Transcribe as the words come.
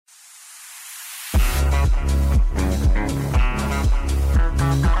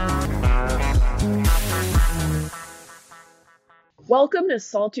Welcome to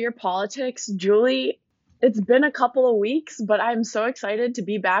Saltier Politics. Julie, it's been a couple of weeks, but I'm so excited to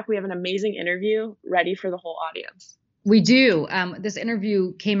be back. We have an amazing interview ready for the whole audience. We do. This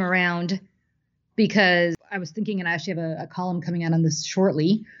interview came around because I was thinking, and I actually have a column coming out on this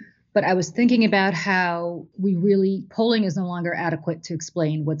shortly, but I was thinking about how polling is no longer adequate to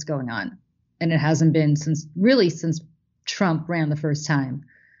explain what's going on. And it hasn't been since Trump ran the first time,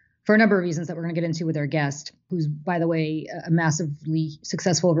 for a number of reasons that we're going to get into with our guest, who's, by the way, a massively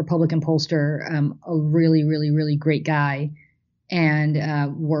successful Republican pollster, a really, really, really great guy,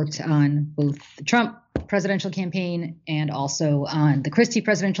 and worked on both the Trump presidential campaign and also on the Christie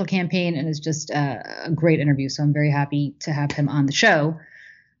presidential campaign, and is just a great interview. So I'm very happy to have him on the show.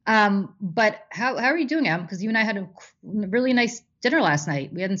 But how are you doing, Em? Because you and I had a really nice dinner last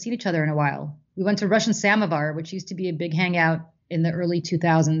night. We hadn't seen each other in a while. We went to Russian Samovar, which used to be a big hangout in the early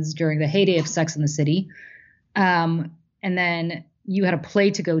 2000s during the heyday of Sex and the City. And then you had a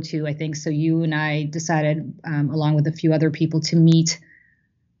play to go to, I think. So you and I decided, along with a few other people, to meet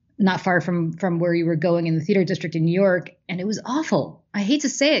not far from where you were going in the theater district in New York. And it was awful. I hate to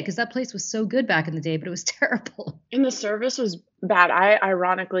say it because that place was so good back in the day, but it was terrible. And the service was bad. I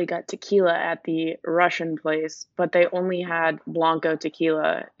ironically got tequila at the Russian place, but they only had Blanco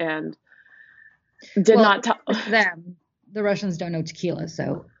tequila and did not tell them. The Russians don't know tequila,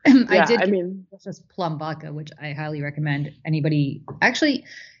 so yeah, I mean, just plum vodka, which I highly recommend anybody. Actually,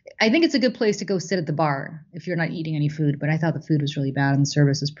 I think it's a good place to go sit at the bar if you're not eating any food. But I thought the food was really bad and the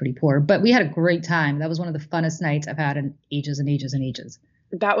service was pretty poor. But we had a great time. That was one of the funnest nights I've had in ages and ages and ages.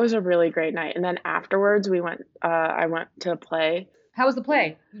 That was a really great night. And then afterwards, we went. I went to a play. How was the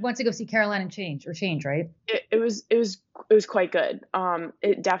play? You went to go see Caroline and Change, right? It was quite good.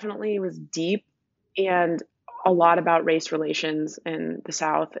 It definitely was deep and a lot about race relations in the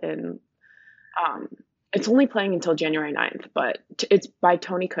South, and it's only playing until January 9th, but it's by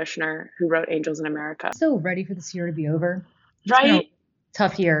Tony Kushner, who wrote Angels in America. So ready for this year to be over. Right?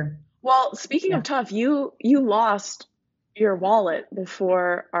 Tough year. Well, speaking of tough, you lost your wallet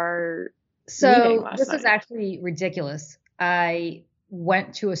before our meeting last night. This is actually ridiculous. I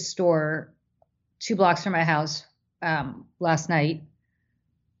went to a store 2 blocks from my house last night,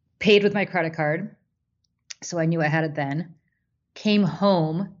 paid with my credit card. So I knew I had it then. Came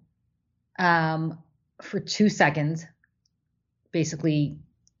home for 2 seconds, basically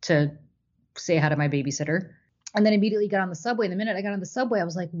to say hi to my babysitter. And then immediately got on the subway. And the minute I got on the subway, I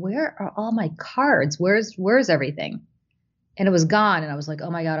was like, where are all my cards? Where's everything? And it was gone. And I was like,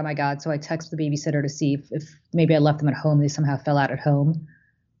 oh my God. So I texted the babysitter to see if maybe I left them at home. They somehow fell out at home.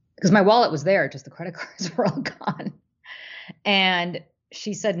 Because my wallet was there, just the credit cards were all gone. And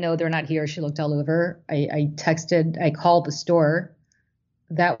she said, no, they're not here. She looked all over. I called the store.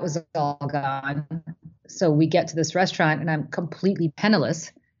 That was all gone. So we get to this restaurant and I'm completely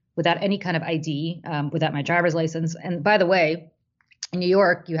penniless without any kind of ID, without my driver's license. And by the way, in New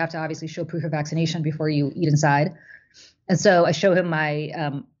York, you have to obviously show proof of vaccination before you eat inside. And so I show him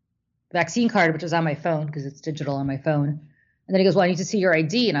my vaccine card, which is on my phone because it's digital on my phone. And then he goes, well, I need to see your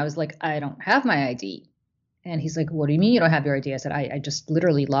ID. And I was like, I don't have my ID. And he's like, what do you mean you don't have your ID? I said, I just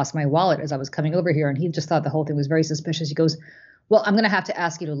literally lost my wallet as I was coming over here. And he just thought the whole thing was very suspicious. He goes, well, I'm going to have to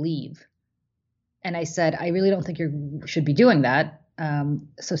ask you to leave. And I said, I really don't think you should be doing that.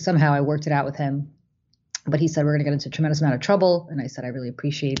 So somehow I worked it out with him. But he said, we're going to get into a tremendous amount of trouble. And I said, I really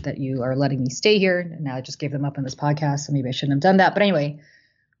appreciate that you are letting me stay here. And now I just gave them up on this podcast. So maybe I shouldn't have done that. But anyway,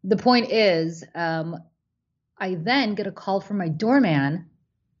 the point is, I then get a call from my doorman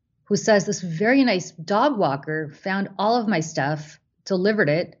who says this very nice dog walker found all of my stuff, delivered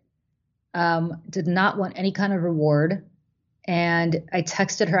it, did not want any kind of reward. And I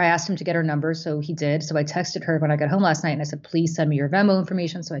texted her. I asked him to get her number, so he did. So I texted her when I got home last night, and I said, please send me your Venmo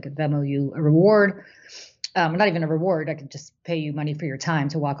information so I could Venmo you a reward. Not even a reward. I could just pay you money for your time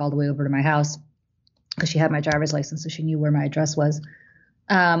to walk all the way over to my house because she had my driver's license, so she knew where my address was.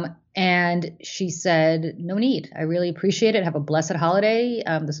 And she said, no need. I really appreciate it. Have a blessed holiday.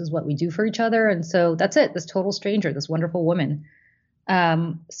 This is what we do for each other. And so that's it. This total stranger, this wonderful woman.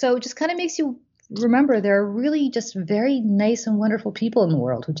 So it just kind of makes you remember there are really just very nice and wonderful people in the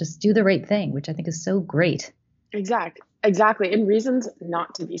world who just do the right thing, which I think is so great. Exactly. And reasons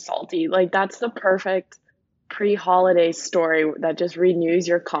not to be salty. Like that's the perfect pre-holiday story that just renews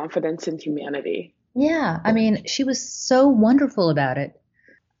your confidence in humanity. Yeah. I mean, she was so wonderful about it.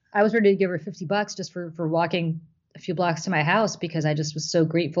 I was ready to give her $50 just for walking a few blocks to my house because I just was so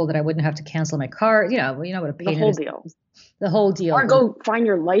grateful that I wouldn't have to cancel my car. You know what a pain it is. The whole deal. The whole deal. Or go find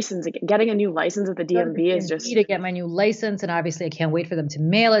your license again. Getting a new license at the DMV is just to get my new license, and obviously I can't wait for them to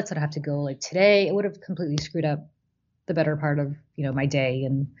mail it, so I'd have to go like today. It would have completely screwed up the better part of, my day.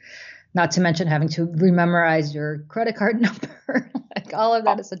 And not to mention having to rememorize your credit card number. Like all of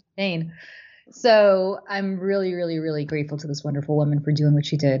that is such a pain. So I'm really, really, really grateful to this wonderful woman for doing what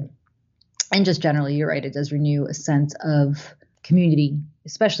she did. And just generally, you're right, it does renew a sense of community,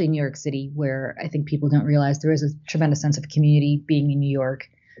 especially in New York City, where I think people don't realize there is a tremendous sense of community being in New York.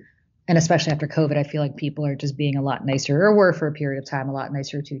 And especially after COVID, I feel like people are just being a lot nicer, or were for a period of time, a lot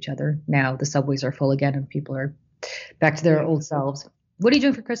nicer to each other. Now the subways are full again and people are back to their old selves. What are you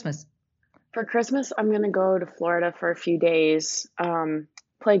doing for Christmas? For Christmas, I'm going to go to Florida for a few days,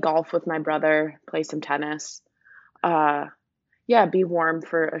 play golf with my brother, play some tennis. Yeah, be warm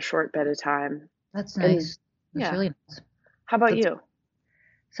for a short bit of time. That's nice. That's really nice. How about you?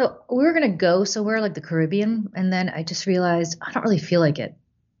 So we were going to go somewhere like the Caribbean, and then I just realized I don't really feel like it.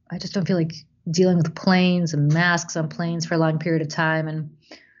 I just don't feel like dealing with planes and masks on planes for a long period of time and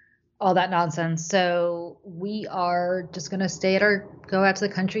all that nonsense. So we are just going to go out to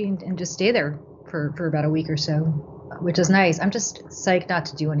the country and just stay there for about a week or so, which is nice. I'm just psyched not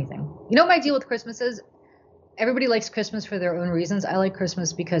to do anything. You know what my deal with Christmas is? Everybody likes Christmas for their own reasons. I like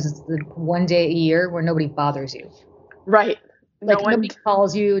Christmas because it's the one day a year where nobody bothers you. Right. Nobody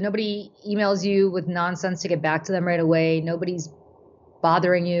calls you. Nobody emails you with nonsense to get back to them right away. Nobody's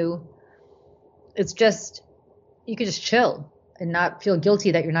bothering you. It's just, you can just chill and not feel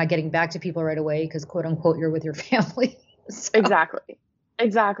guilty that you're not getting back to people right away because, quote unquote, you're with your family. So. Exactly.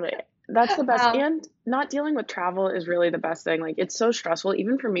 That's the best. And not dealing with travel is really the best thing. Like, it's so stressful.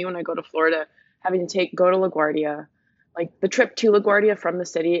 Even for me, when I go to Florida, having to go to LaGuardia, like the trip to LaGuardia from the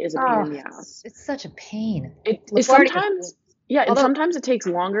city is a pain in the ass. It's such a pain. Sometimes it takes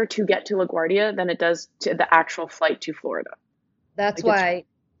longer to get to LaGuardia than it does to the actual flight to Florida. That's why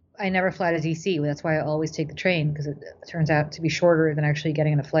I never fly to DC. That's why I always take the train, because it turns out to be shorter than actually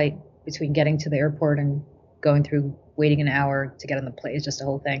getting on a flight between getting to the airport and going through waiting an hour to get on the plane. It's just a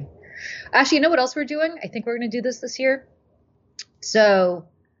whole thing. Actually, you know what else we're doing? I think we're going to do this year. So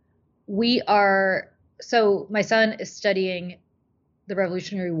my son is studying the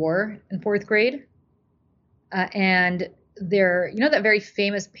Revolutionary War in 4th grade. And that very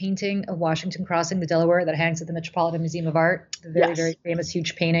famous painting of Washington crossing the Delaware that hangs at the Metropolitan Museum of Art, the very, very famous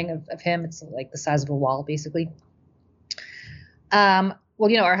huge painting of him. It's like the size of a wall, basically.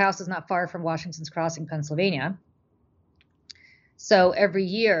 Our house is not far from Washington's Crossing, Pennsylvania. So every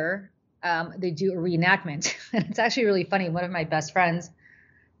year they do a reenactment. And it's actually really funny. One of my best friends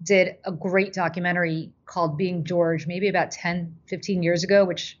did a great documentary called Being George, maybe about 10, 15 years ago,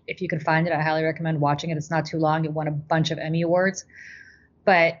 which if you can find it, I highly recommend watching it. It's not too long. It won a bunch of Emmy Awards.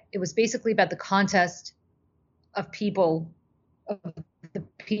 But it was basically about the contest of the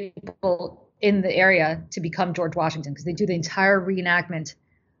people in the area to become George Washington, because they do the entire reenactment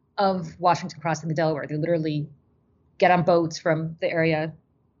of Washington crossing the Delaware. They literally get on boats from the area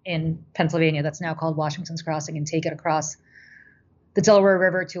in Pennsylvania that's now called Washington's Crossing and take it across the Delaware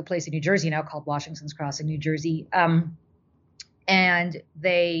River to a place in New Jersey now called Washington's Crossing, New Jersey. And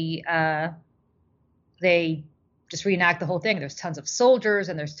they just reenact the whole thing. There's tons of soldiers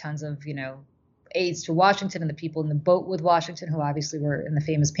and there's tons of, aides to Washington and the people in the boat with Washington who obviously were in the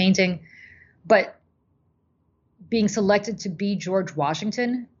famous painting. But being selected to be George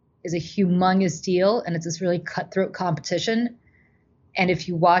Washington is a humongous deal, and it's this really cutthroat competition. And if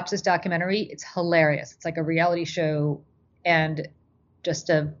you watch this documentary, it's hilarious. It's like a reality show and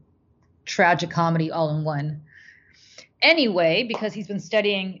just a tragic comedy all in one. Anyway, because he's been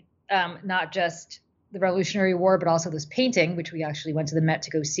studying not just the Revolutionary War, but also this painting, which we actually went to the Met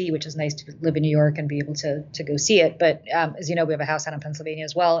to go see, which is nice to live in New York and be able to go see it. But as you know, we have a house out in Pennsylvania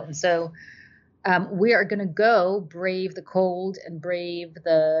as well. And so we are going to go brave the cold and brave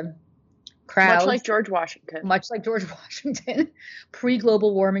the crowds. Much like George Washington.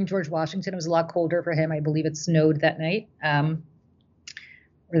 Pre-global warming George Washington. It was a lot colder for him. I believe it snowed that night.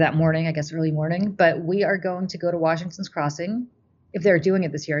 Or that morning, I guess early morning. But we are going to go to Washington's Crossing. If they're doing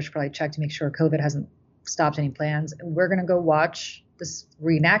it this year, I should probably check to make sure COVID hasn't stopped any plans. And we're going to go watch this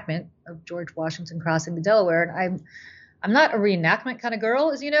reenactment of George Washington crossing the Delaware. And I'm not a reenactment kind of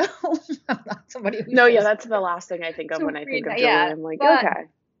girl, as you know. I'm not somebody who that's the last thing I think of when I think of Julie. I'm like, okay.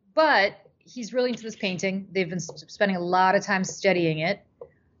 But he's really into this painting. They've been spending a lot of time studying it.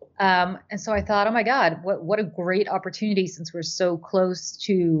 And so I thought, oh my God, what a great opportunity, since we're so close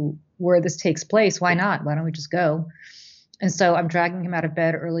to where this takes place. Why not? Why don't we just go? And so I'm dragging him out of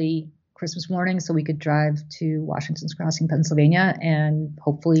bed early Christmas morning so we could drive to Washington's Crossing, Pennsylvania, and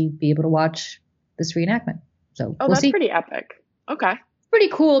hopefully be able to watch this reenactment. So we'll that's see. Pretty epic. Okay. Pretty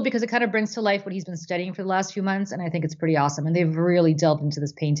cool, because it kind of brings to life what he's been studying for the last few months. And I think it's pretty awesome. And they've really delved into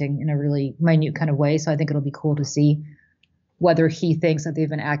this painting in a really minute kind of way. So I think it'll be cool to see whether he thinks that they've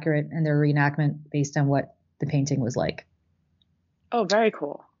been accurate in their reenactment based on what the painting was like. Oh, very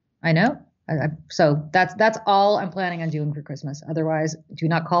cool. I know. So that's all I'm planning on doing for Christmas. Otherwise, do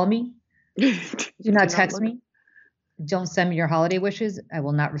not call me. Do not text me. Don't send me your holiday wishes. I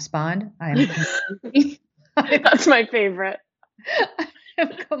will not respond. That's my favorite. I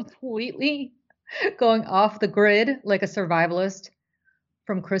am completely going off the grid like a survivalist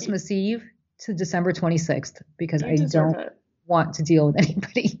from Christmas Eve to December 26th because I don't want to deal with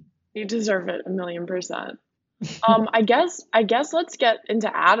anybody. You deserve it 1,000,000%. I guess let's get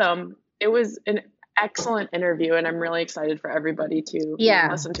into Adam. It was an excellent interview, and I'm really excited for everybody to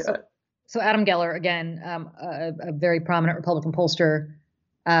listen to it. So Adam Geller, again, a very prominent Republican pollster,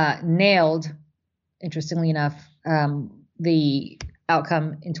 nailed, interestingly enough, the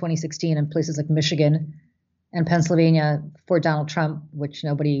outcome in 2016 in places like Michigan and Pennsylvania for Donald Trump, which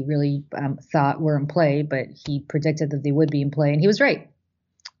nobody really thought were in play, but he predicted that they would be in play, and he was right.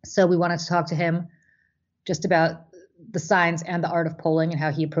 So we wanted to talk to him just about the science and the art of polling and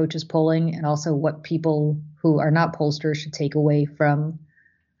how he approaches polling, and also what people who are not pollsters should take away from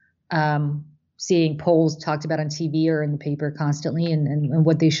seeing polls talked about on TV or in the paper constantly, and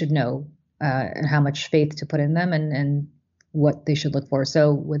what they should know, and how much faith to put in them, and what they should look for.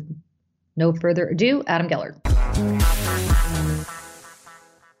 So with no further ado, Adam Geller.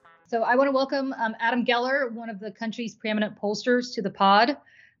 So I want to welcome Adam Geller, one of the country's preeminent pollsters, to the pod.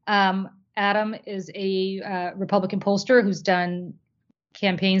 Adam is a Republican pollster who's done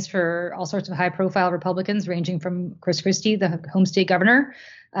campaigns for all sorts of high-profile Republicans, ranging from Chris Christie, the home state governor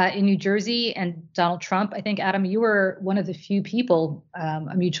in New Jersey, and Donald Trump. I think, Adam, you were one of the few people,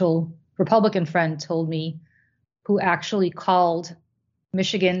 a mutual Republican friend told me, who actually called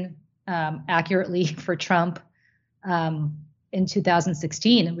Michigan accurately for Trump in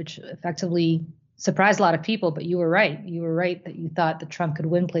 2016, which effectively surprised a lot of people. But you were right. You were right that you thought that Trump could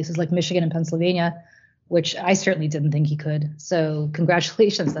win places like Michigan and Pennsylvania, which I certainly didn't think he could. So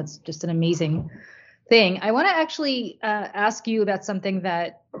congratulations. That's just an amazing thing. I want to actually ask you about something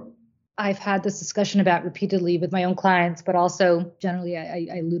that I've had this discussion about repeatedly with my own clients, but also generally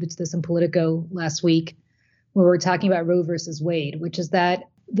I alluded to this in Politico last week when we were talking about Roe versus Wade, which is that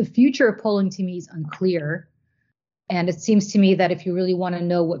the future of polling to me is unclear. And it seems to me that if you really want to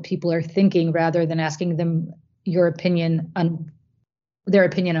know what people are thinking, rather than asking them their opinion on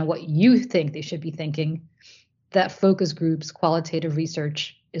what you think they should be thinking, that focus groups, qualitative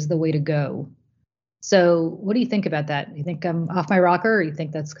research is the way to go. So what do you think about that? You think I'm off my rocker, or you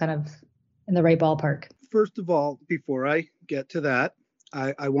think that's kind of in the right ballpark? First of all, before I get to that,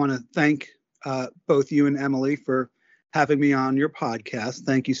 I want to thank both you and Emily for having me on your podcast.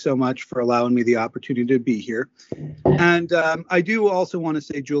 Thank you so much for allowing me the opportunity to be here. And I do also want to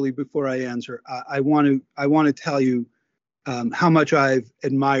say, Julie, before I answer, I want to tell you how much I've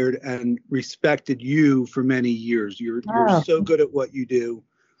admired and respected you for many years. You're so good at what you do.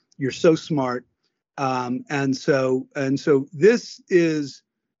 You're so smart. And so this is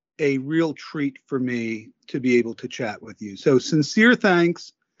a real treat for me to be able to chat with you. So sincere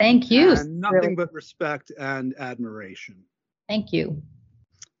thanks. Thank you. And nothing but respect and admiration. Thank you.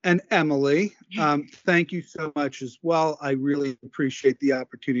 And Emily, thank you so much as well. I really appreciate the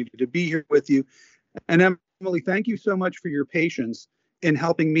opportunity to be here with you. And Emily, thank you so much for your patience in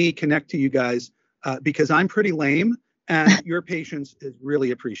helping me connect to you guys, because I'm pretty lame and your patience is really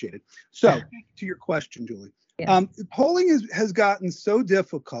appreciated. So to your question, Julie, yes. Polling has gotten so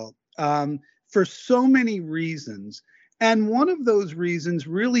difficult for so many reasons. And one of those reasons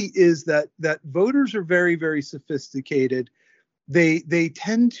really is that voters are very, very sophisticated. They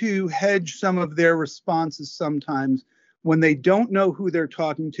tend to hedge some of their responses sometimes when they don't know who they're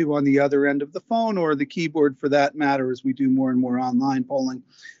talking to on the other end of the phone or the keyboard, for that matter, as we do more and more online polling.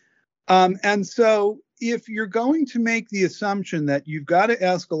 And so if you're going to make the assumption that you've got to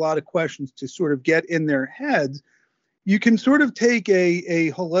ask a lot of questions to sort of get in their heads, you can sort of take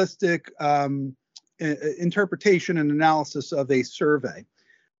a holistic interpretation and analysis of a survey.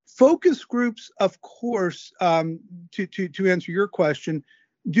 Focus groups, of course, to answer your question,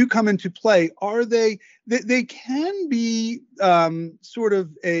 do come into play. Are they can be sort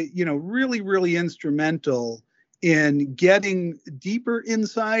of really, really instrumental in getting deeper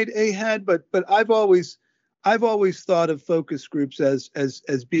inside a head, but I've always thought of focus groups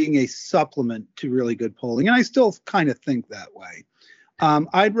as being a supplement to really good polling, and I still kind of think that way.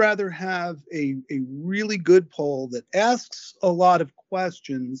 I'd rather have a really good poll that asks a lot of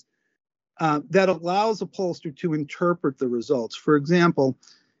questions that allows a pollster to interpret the results. For example,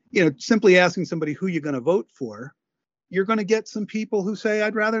 simply asking somebody who you're going to vote for, you're going to get some people who say,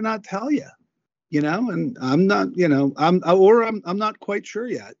 I'd rather not tell you. And I'm not, I'm not quite sure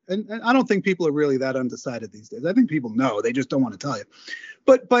yet. And I don't think people are really that undecided these days. I think people know, they just don't want to tell you.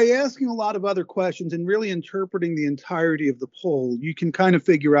 But by asking a lot of other questions and really interpreting the entirety of the poll, you can kind of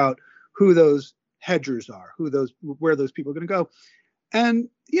figure out who those hedgers are, where those people are going to go. And,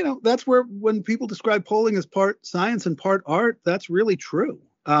 that's where, when people describe polling as part science and part art, that's really true.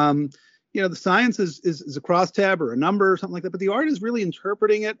 The science is a crosstab or a number or something like that, but the art is really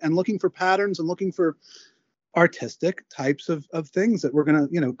interpreting it and looking for patterns and looking for artistic types of things that we're going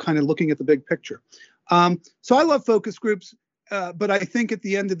to, kind of looking at the big picture. So I love focus groups, but I think at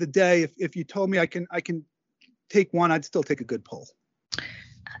the end of the day, if you told me I can take one, I'd still take a good poll.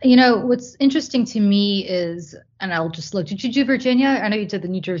 What's interesting to me is, and I'll just look, did you do Virginia? I know you did the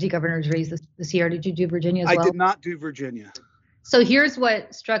New Jersey governor's race this year. Did you do Virginia as well? I did not do Virginia. So here's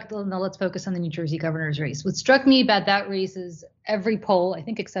what struck, now let's focus on the New Jersey governor's race. What struck me about that race is every poll, I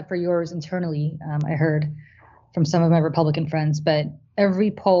think except for yours internally, I heard from some of my Republican friends, but every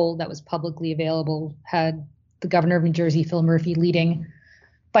poll that was publicly available had the governor of New Jersey, Phil Murphy, leading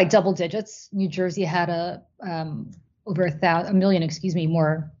by double digits. New Jersey had over a million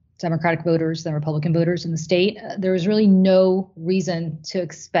more Democratic voters than Republican voters in the state. There was really no reason to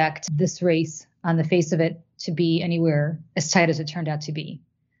expect this race on the face of it to be anywhere as tight as it turned out to be.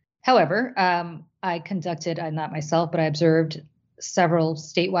 However, not myself, but I observed several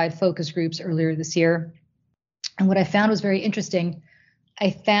statewide focus groups earlier this year. And what I found was very interesting. I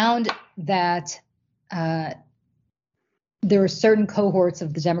found that there were certain cohorts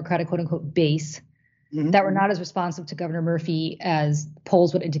of the Democratic quote unquote base that were not as responsive to Governor Murphy as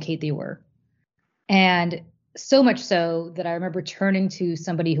polls would indicate they were. And so much so that I remember turning to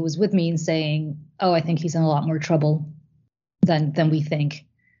somebody who was with me and saying, oh, I think he's in a lot more trouble than we think,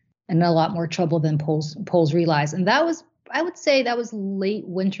 and a lot more trouble than polls realize. And that was, I would say that was late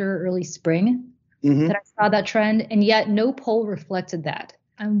winter, early spring that I saw that trend. And yet no poll reflected that.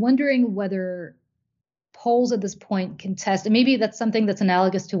 I'm wondering whether polls at this point can test, and maybe that's something that's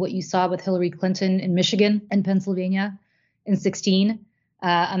analogous to what you saw with Hillary Clinton in Michigan and Pennsylvania in 2016.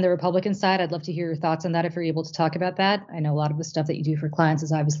 On the Republican side, I'd love to hear your thoughts on that if you're able to talk about that. I know a lot of the stuff that you do for clients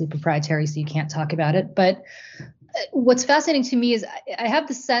is obviously proprietary, so you can't talk about it. But what's fascinating to me is I have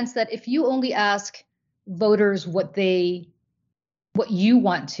the sense that if you only ask voters what you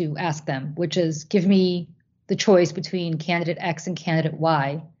want to ask them, which is give me the choice between candidate X and candidate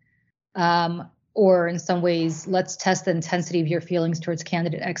Y, or in some ways, let's test the intensity of your feelings towards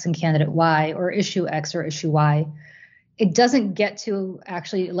candidate X and candidate Y, or issue X or issue Y. It doesn't get to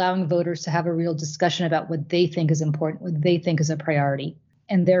actually allowing voters to have a real discussion about what they think is important, what they think is a priority,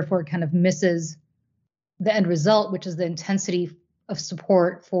 and therefore kind of misses the end result, which is the intensity of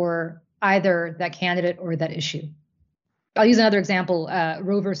support for either that candidate or that issue. I'll use another example.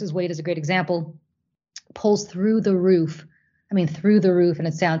 Roe versus Wade is a great example. Polls through the roof. I mean, through the roof. And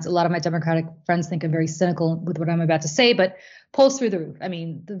it sounds, a lot of my Democratic friends think I'm very cynical with what I'm about to say, but polls through the roof. I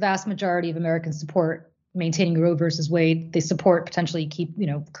mean, the vast majority of Americans support maintaining Roe versus Wade. They support potentially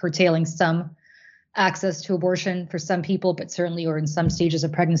curtailing some access to abortion for some people, but certainly, or in some stages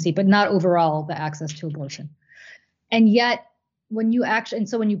of pregnancy, but not overall the access to abortion. And yet, when you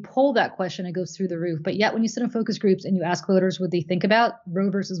poll that question, it goes through the roof. But yet when you sit in focus groups and you ask voters what they think about Roe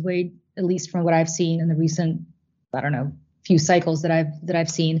versus Wade, at least from what I've seen in the recent, few cycles that I've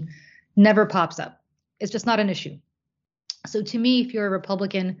seen, never pops up. It's just not an issue. So to me, if you're a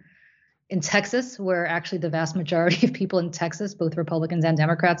Republican in Texas, where actually the vast majority of people in Texas, both Republicans and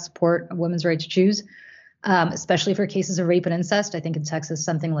Democrats, support a woman's right to choose, especially for cases of rape and incest. I think in Texas,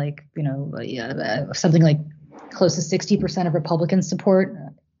 something like close to 60% of Republicans support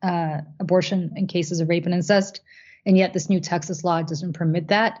abortion in cases of rape and incest. And yet this new Texas law doesn't permit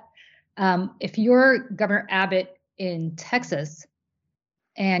that. If you're Governor Abbott in Texas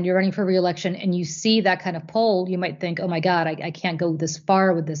and you're running for re-election and you see that kind of poll, you might think, oh my God, I can't go this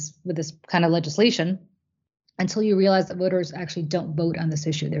far with this kind of legislation, until you realize that voters actually don't vote on this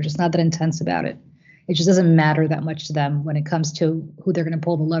issue. They're just not that intense about it. It just doesn't matter that much to them when it comes to who they're going to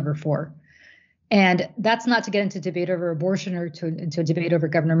pull the lever for. And that's not to get into debate over abortion or into a debate over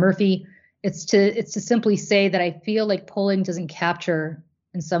Governor Murphy. It's to simply say that I feel like polling doesn't capture,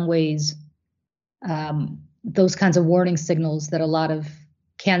 in some ways, those kinds of warning signals that a lot of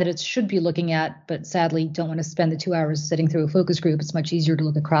candidates should be looking at, but sadly don't want to spend the 2 hours sitting through a focus group. It's much easier to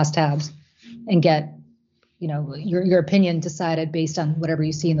look at crosstabs and get, your opinion decided based on whatever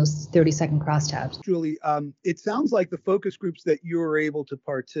you see in those 30-second crosstabs. Julie, it sounds like the focus groups that you were able to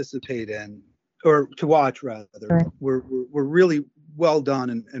participate in, or to watch rather, were really well done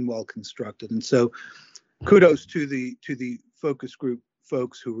and well constructed. And so kudos to the focus group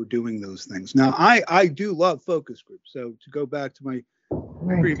folks who are doing those things. Now, I do love focus groups. So to go back to my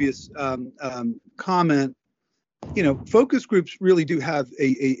previous comment, focus groups really do have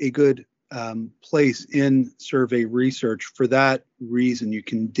a good place in survey research. For that reason, you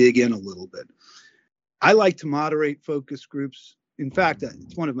can dig in a little bit. I like to moderate focus groups. In fact,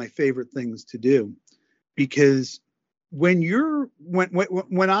 it's one of my favorite things to do, because when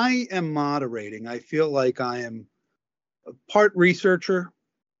I am moderating, I feel like I am part researcher,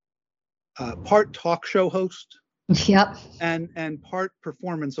 part talk show host, yep, and part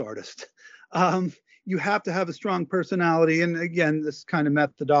performance artist. You have to have a strong personality, and again, this kind of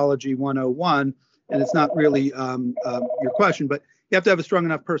methodology 101, and it's not really your question, but you have to have a strong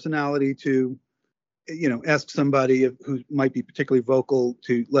enough personality to, ask somebody who might be particularly vocal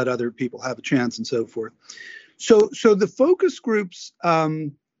to let other people have a chance and so forth. So the focus groups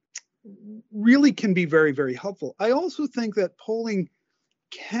really can be very, very helpful. I also think that polling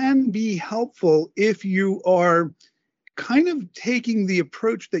can be helpful if you are kind of taking the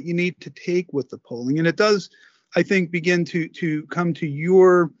approach that you need to take with the polling. And it does, I think, begin to come to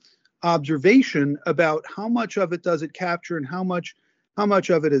your observation about how much of it does it capture and how much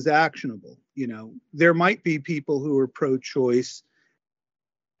of it is actionable. There might be people who are pro-choice,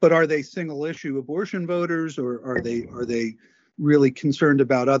 but are they single issue abortion voters, or are they really concerned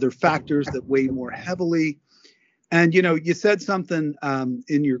about other factors that weigh more heavily? And you said something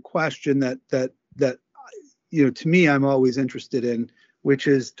in your question that to me I'm always interested in, which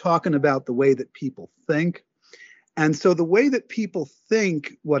is talking about the way that people think. And so the way that people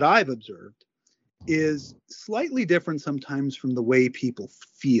think, what I've observed, is slightly different sometimes from the way people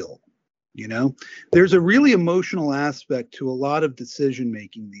feel. There's a really emotional aspect to a lot of decision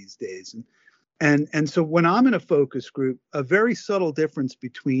making these days. And so when I'm in a focus group, a very subtle difference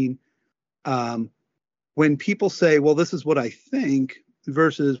between when people say, well, this is what I think,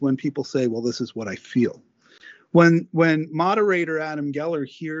 versus when people say, well, this is what I feel. When moderator Adam Geller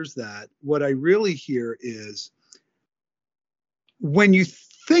hears that, what I really hear is, when you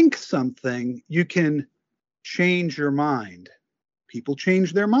think something, you can change your mind. People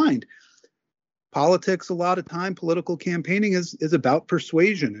change their mind. Politics, a lot of time, political campaigning is about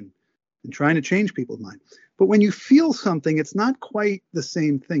persuasion and trying to change people's mind. But when you feel something, it's not quite the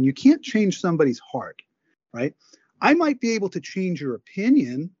same thing. You can't change somebody's heart, right? I might be able to change your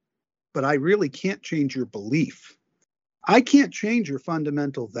opinion, but I really can't change your belief. I can't change your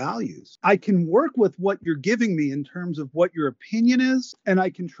fundamental values. I can work with what you're giving me in terms of what your opinion is, and I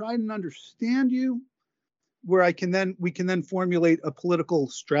can try and understand you, where we can then formulate a political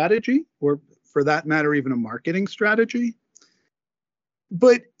strategy, or for that matter, even a marketing strategy.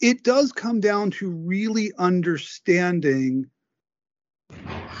 But it does come down to really understanding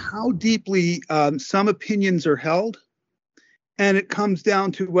how deeply some opinions are held. And it comes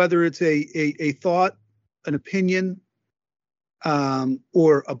down to whether it's a thought, an opinion,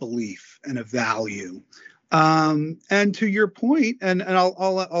 or a belief and a value. And to your point, and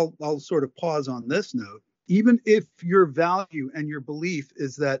I'll sort of pause on this note, even if your value and your belief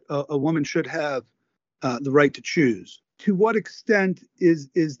is that a woman should have the right to choose, to what extent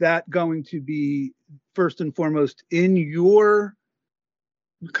is that going to be first and foremost in your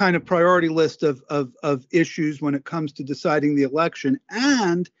kind of priority list of issues when it comes to deciding the election?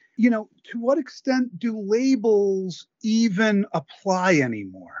 And to what extent do labels even apply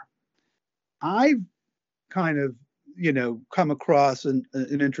anymore? I've kind of come across an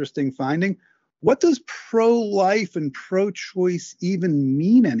interesting finding. What does pro-life and pro-choice even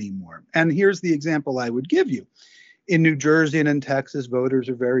mean anymore? And here's the example I would give you. In New Jersey and in Texas, voters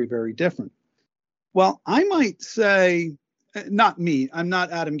are very, very different. Well, I might say, not me, I'm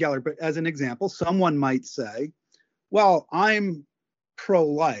not Adam Geller, but as an example, someone might say, well, I'm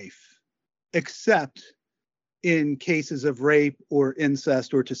pro-life, except in cases of rape or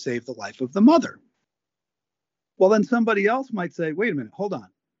incest or to save the life of the mother. Well, then somebody else might say, wait a minute, hold on.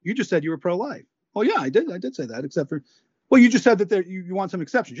 You just said you were pro-life. Oh, yeah, I did say that, except for, well, you just said that you want some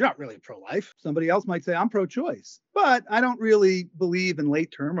exceptions. You're not really pro-life. Somebody else might say, I'm pro-choice, but I don't really believe in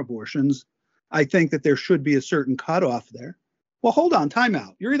late-term abortions. I think that there should be a certain cutoff there. Well, hold on, time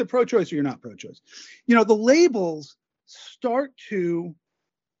out. You're either pro-choice or you're not pro-choice. The labels start to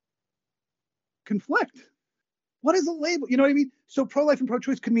conflict. What is a label? You know what I mean? So pro-life and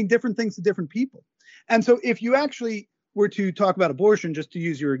pro-choice could mean different things to different people. And so if you actually were to talk about abortion, just to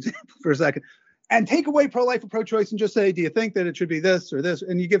use your example for a second, and take away pro-life or pro-choice and just say, do you think that it should be this or this?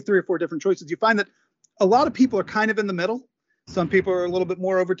 And you give 3 or 4 different choices, you find that a lot of people are kind of in the middle. Some people are a little bit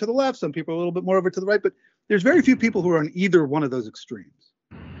more over to the left. Some people are a little bit more over to the right. But there's very few people who are on either one of those extremes.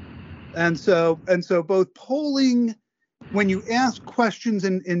 And so both polling when you ask questions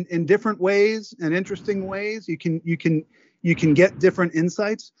in different ways and interesting ways, you can get different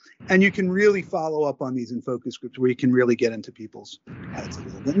insights, and you can really follow up on these in focus groups where you can really get into people's heads a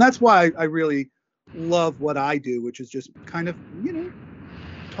little bit. And that's why I really love what I do, which is just kind of,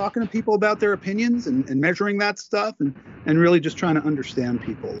 talking to people about their opinions and measuring that stuff and really just trying to understand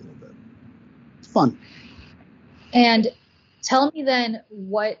people a little bit. It's fun. And tell me then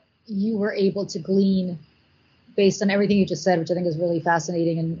what you were able to glean based on everything you just said, which I think is really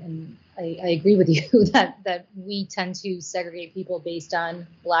fascinating. And I agree with you that we tend to segregate people based on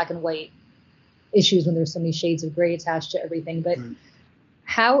black and white issues when there's so many shades of gray attached to everything. But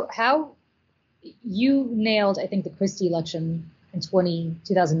how you nailed, I think, the Christie election in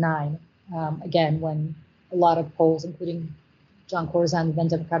 2009, again, when a lot of polls, including John Corzine, the then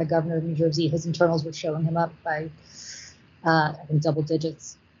Democratic governor of New Jersey, his internals were showing him up by, I think, double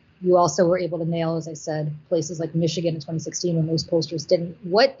digits. You also were able to nail, as I said, places like Michigan in 2016 when most pollsters didn't.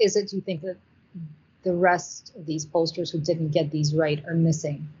 What is it, do you think, that the rest of these pollsters who didn't get these right are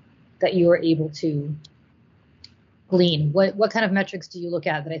missing that you were able to glean? What kind of metrics do you look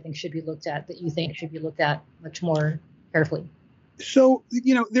at that I think should be looked at, that you think should be looked at much more carefully? So,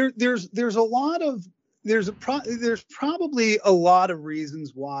 there's probably a lot of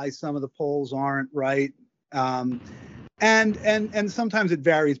reasons why some of the polls aren't right. And sometimes it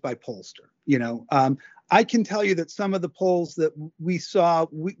varies by pollster. I can tell you that some of the polls that we saw,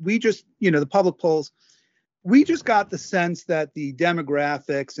 we just, the public polls, we just got the sense that the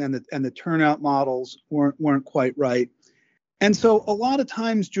demographics and the turnout models weren't quite right. And so a lot of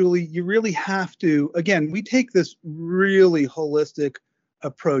times, Julie, you really have to, again, we take this really holistic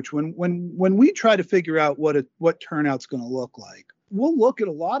approach when we try to figure out what turnout's going to look like. We'll look at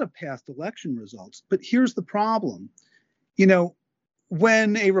a lot of past election results, but here's the problem.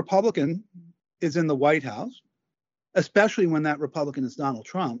 When a Republican is in the White House, especially when that Republican is Donald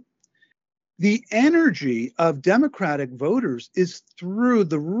Trump, the energy of Democratic voters is through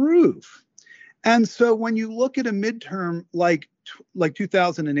the roof. And so when you look at a midterm like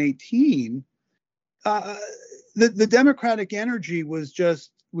 2018, the Democratic energy was just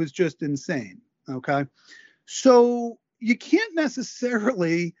insane. Okay, so you can't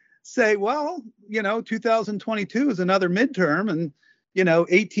necessarily say, well, 2022 is another midterm, and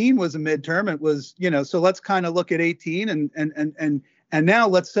 18 was a midterm. It was, so let's kind of look at 18 and now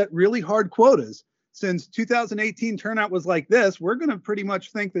let's set really hard quotas. Since 2018 turnout was like this, we're going to pretty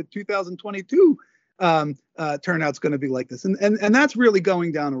much think that 2022 turnout's going to be like this, and that's really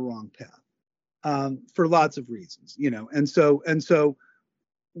going down a wrong path for lots of reasons, and so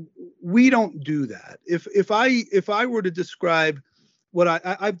we don't do that. If I were to describe what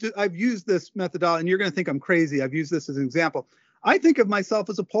I've used this methodology, and you're going to think I'm crazy. I've used this as an example. I think of myself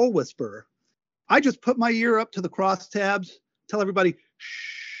as a poll whisperer. I just put my ear up to the crosstabs, tell everybody,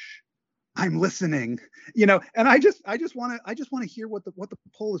 shh. I'm listening, and I just want to hear what the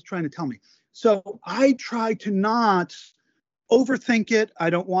poll is trying to tell me. So I try to not overthink it. I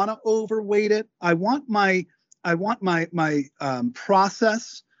don't want to overweight it. I want my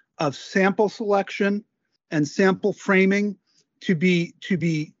process of sample selection and sample framing to be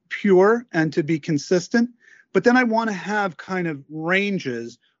pure and to be consistent. But then I want to have kind of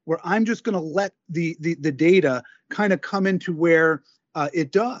ranges where I'm just going to let the data kind of come into where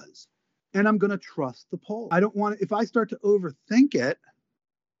it does. And I'm going to trust the poll. I don't want to, if I start to overthink it,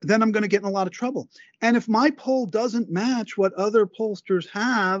 then I'm going to get in a lot of trouble. And if my poll doesn't match what other pollsters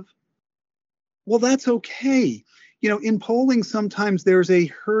have, well, that's okay. In polling, sometimes there's a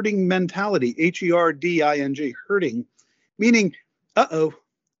herding mentality, herding, herding, meaning,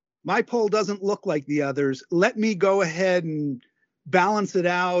 my poll doesn't look like the others. Let me go ahead and balance it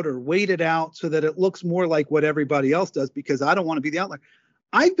out or weight it out so that it looks more like what everybody else does, because I don't want to be the outlier.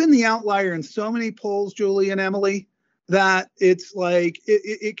 I've been the outlier in so many polls, Julie and Emily, that it's like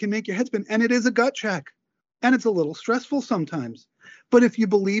it can make your head spin, and it is a gut check, and it's a little stressful sometimes. But if you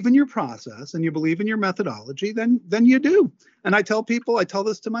believe in your process and you believe in your methodology, then you do. And I tell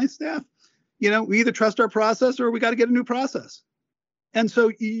this to my staff, we either trust our process or we got to get a new process. And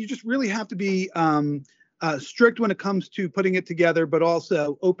so you just really have to be strict when it comes to putting it together, but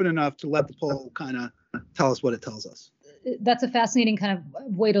also open enough to let the poll kind of tell us what it tells us. That's a fascinating kind of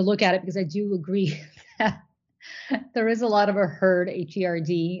way to look at it, because I do agree that there is a lot of a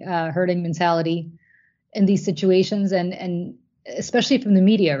herding mentality in these situations, and especially from the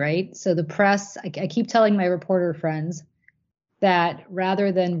media, right? So the press, I keep telling my reporter friends that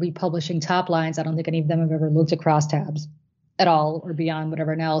rather than republishing top lines, I don't think any of them have ever looked at crosstabs at all or beyond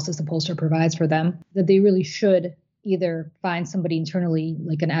whatever analysis the pollster provides for them, that they really should either find somebody internally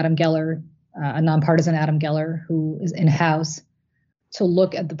like an Adam Geller a nonpartisan Adam Geller, who is in-house, to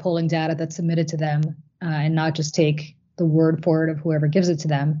look at the polling data that's submitted to them and not just take the word for it of whoever gives it to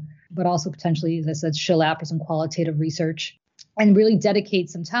them, but also potentially, as I said, shill out for some qualitative research and really dedicate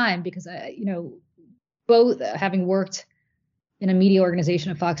some time because, both having worked in a media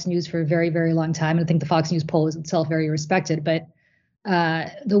organization at Fox News for a very, very long time, and I think the Fox News poll is itself very respected, but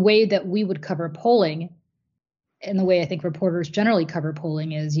the way that we would cover polling and the way I think reporters generally cover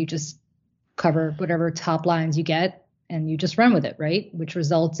polling is you just cover whatever top lines you get and you just run with it, right? Which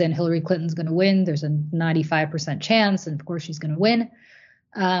results in Hillary Clinton's going to win. There's a 95% chance, and of course she's going to win.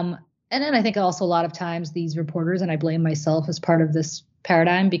 And then I think also a lot of times these reporters, and I blame myself as part of this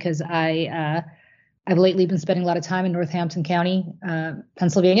paradigm because I've lately been spending a lot of time in Northampton County,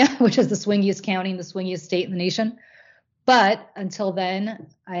 Pennsylvania, which is the swingiest county and the swingiest state in the nation. But until then,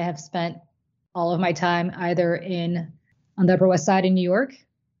 I have spent all of my time either on the Upper West Side in New York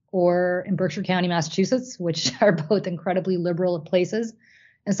or in Berkshire County, Massachusetts, which are both incredibly liberal places.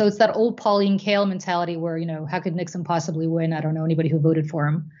 And so it's that old Pauline Kael mentality where, how could Nixon possibly win? I don't know anybody who voted for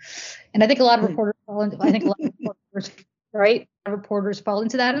him. And I think a lot of reporters fall into, right? Reporters fall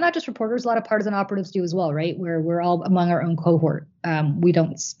into that, and not just reporters, a lot of partisan operatives do as well, right? Where we're all among our own cohort. We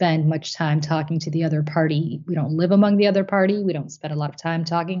don't spend much time talking to the other party. We don't live among the other party. We don't spend a lot of time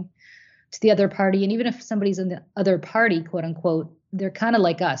talking to the other party. And even if somebody's in the other party, quote unquote, they're kind of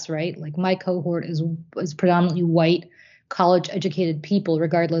like us, right? Like my cohort is predominantly white, college educated people,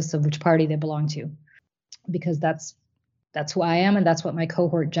 regardless of which party they belong to, because that's who I am. And that's what my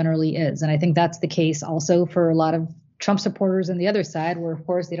cohort generally is. And I think that's the case also for a lot of Trump supporters on the other side, where of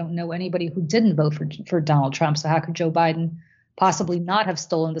course they don't know anybody who didn't vote for Donald Trump. So how could Joe Biden possibly not have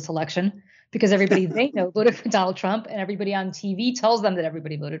stolen this election? Because everybody they know voted for Donald Trump, and everybody on TV tells them that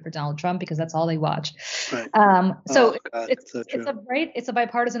everybody voted for Donald Trump because that's all they watch. Right. It's a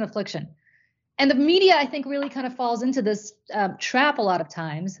bipartisan affliction. And the media, I think, really kind of falls into this trap a lot of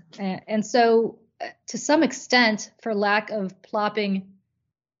times. And so to some extent, for lack of plopping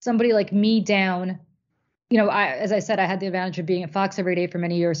somebody like me down, as I said, I had the advantage of being at Fox every day for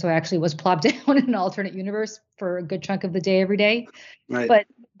many years. So I actually was plopped down in an alternate universe for a good chunk of the day every day. Right.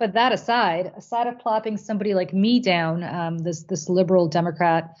 But that aside of plopping somebody like me down, this liberal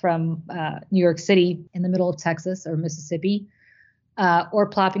Democrat from New York City in the middle of Texas or Mississippi, or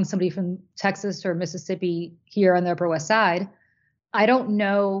plopping somebody from Texas or Mississippi here on the Upper West Side, I don't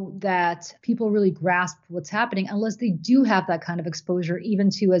know that people really grasp what's happening unless they do have that kind of exposure, even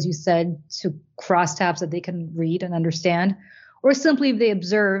to, as you said, to crosstabs that they can read and understand, or simply if they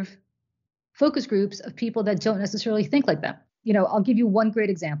observe focus groups of people that don't necessarily think like them. I'll give you one great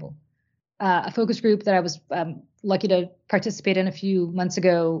example. A focus group that I was lucky to participate in a few months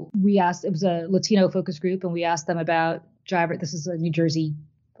ago, it was a Latino focus group, and we asked them about this is a New Jersey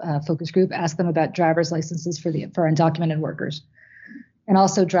focus group, asked them about driver's licenses for undocumented workers. And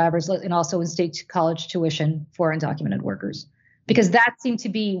also in state college tuition for undocumented workers, because that seemed to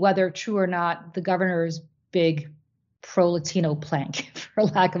be, whether true or not, the governor's big pro-Latino plank, for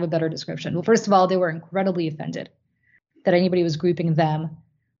lack of a better description. Well, first of all, they were incredibly offended that anybody was grouping them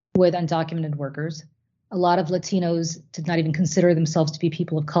with undocumented workers. A lot of Latinos did not even consider themselves to be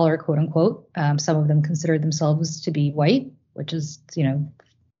people of color, quote unquote. Some of them considered themselves to be white, which is,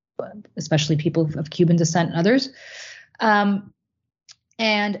 especially people of Cuban descent and others.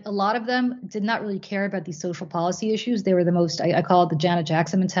 And a lot of them did not really care about these social policy issues. They were the most, I call it the Janet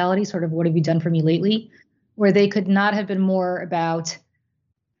Jackson mentality, sort of what have you done for me lately, where they could not have been more about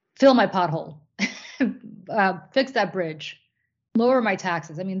fill my pothole, fix that bridge, lower my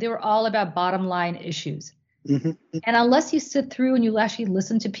taxes. I mean, they were all about bottom line issues. Mm-hmm. And unless you sit through and you actually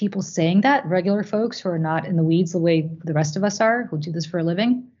listen to people saying that, regular folks who are not in the weeds the way the rest of us are, who do this for a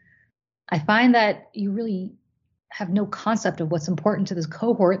living, I find that you really have no concept of what's important to this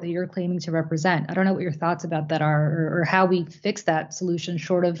cohort that you're claiming to represent. I don't know what your thoughts about that are, or how we fix that solution,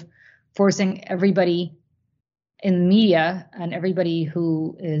 short of forcing everybody in the media and everybody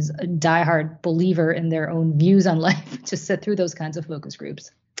who is a diehard believer in their own views on life to sit through those kinds of focus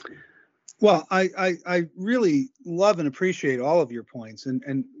groups. Well, I really love and appreciate all of your points,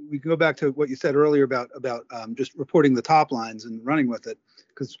 and we go back to what you said earlier about just reporting the top lines and running with it,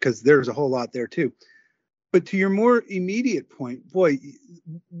 because there's a whole lot there too. But to your more immediate point, boy,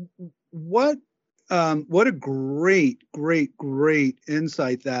 what a great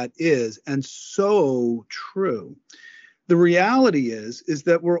insight that is, and so true. The reality is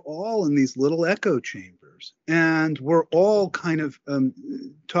that we're all in these little echo chambers, and we're all kind of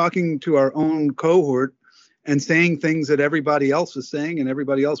talking to our own cohort and saying things that everybody else is saying and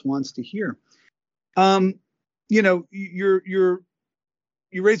everybody else wants to hear. You're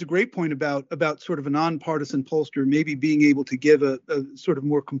you raise a great point about sort of a nonpartisan pollster maybe being able to give a sort of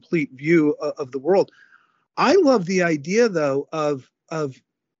more complete view of the world. I love the idea, though, of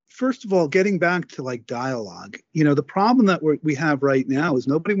first of all getting back to like dialogue. The problem that we have right now is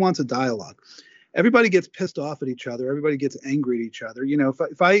nobody wants a dialogue. Everybody gets pissed off at each other. Everybody gets angry at each other.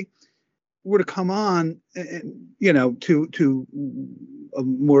 If I were to come on, to a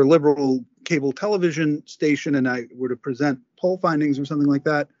more liberal cable television station and I were to present poll findings or something like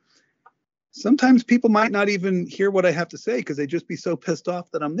that, sometimes people might not even hear what I have to say because they'd just be so pissed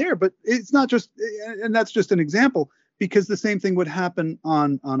off that I'm there. But it's not just, and that's just an example, because the same thing would happen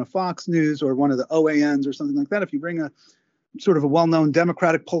on a Fox News or one of the OANs or something like that. If you bring a sort of a well-known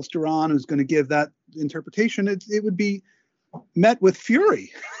Democratic pollster on who's going to give that interpretation, it would be met with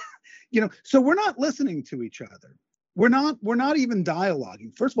fury. So we're not listening to each other. We're not even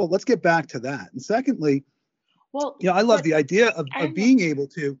dialoguing. First of all, let's get back to that. And secondly, I love the idea of being able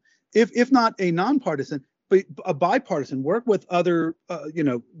to, if not a nonpartisan, but a bipartisan, work with other,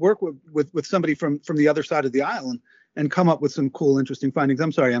 work with somebody from the other side of the aisle and come up with some cool, interesting findings.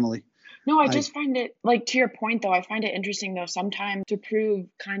 I'm sorry, Emily. No, I just find it, like, to your point, though, I find it interesting, though, sometimes to prove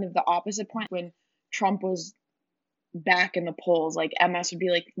kind of the opposite point. When Trump was back in the polls, like, MS would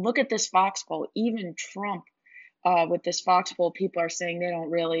be like, look at this Fox poll. Even Trump, with this Fox poll, people are saying they don't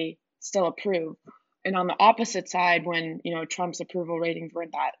really still approve. And on the opposite side, when, Trump's approval ratings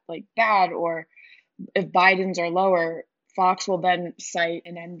weren't that, like, bad, or if Biden's are lower, Fox will then cite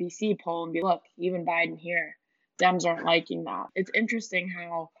an NBC poll and be, look, even Biden here, Dems aren't liking that. It's interesting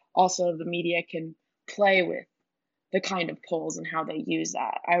how also the media can play with the kind of polls and how they use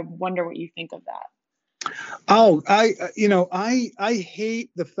that. I wonder what you think of that. Oh, I hate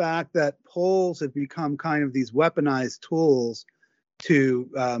the fact that polls have become kind of these weaponized tools to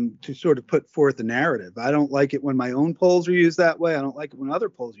sort of put forth a narrative. I don't like it when my own polls are used that way. I don't like it when other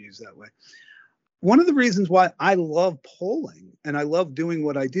polls are used that way. One of the reasons why I love polling and I love doing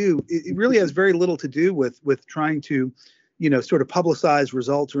what I do, it really has very little to do with trying to, sort of publicize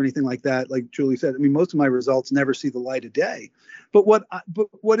results or anything like that. Like Julie said, I mean, most of my results never see the light of day. But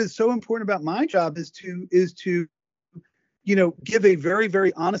what is so important about my job is to give a very,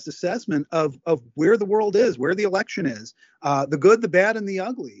 very honest assessment of where the world is, where the election is, the good, the bad, and the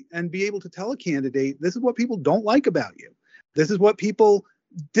ugly, and be able to tell a candidate, this is what people don't like about you. This is what people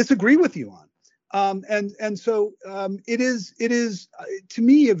disagree with you on. So it is to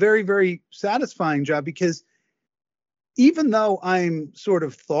me a very, very satisfying job, because even though I'm sort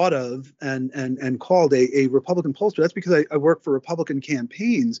of thought of and called a Republican pollster, that's because I work for Republican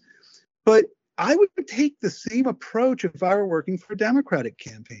campaigns. But I would take the same approach if I were working for a Democratic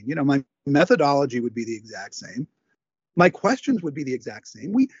campaign. My methodology would be the exact same. My questions would be the exact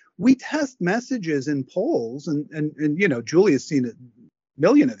same. We test messages in polls, and Julie has seen a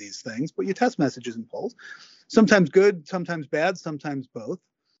million of these things, but you test messages in polls, sometimes good, sometimes bad, sometimes both.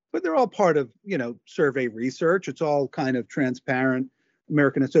 But they're all part of, survey research. It's all kind of transparent,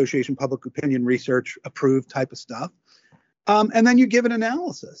 American Association Public Opinion Research approved type of stuff. And then you give an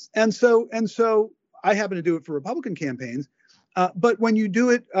analysis. And so I happen to do it for Republican campaigns. But when you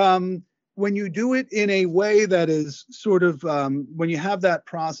do it in a way that is sort of, when you have that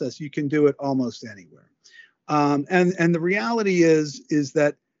process, you can do it almost anywhere. And the reality is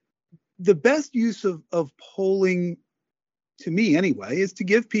that the best use of polling, to me anyway, is to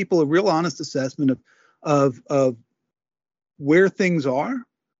give people a real honest assessment of where things are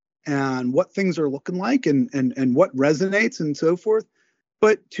and what things are looking like and what resonates and so forth.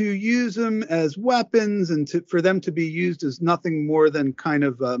 But to use them as weapons and for them to be used as nothing more than kind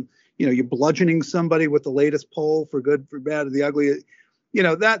of, you're bludgeoning somebody with the latest poll for good, for bad, or the ugly.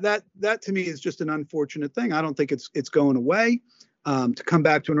 That to me is just an unfortunate thing. I don't think it's going away. To come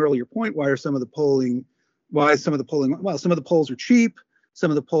back to an earlier point, why some of the polls are cheap, some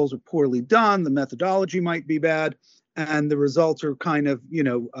of the polls are poorly done, the methodology might be bad, and the results are kind of,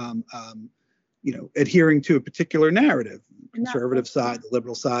 adhering to a particular narrative, conservative side, the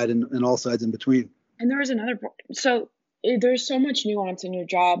liberal side, and all sides in between. And there is another point. So there's so much nuance in your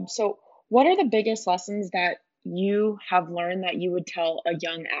job. So what are the biggest lessons that you have learned that you would tell a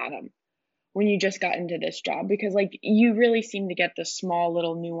young Adam when you just got into this job? Because you really seem to get the small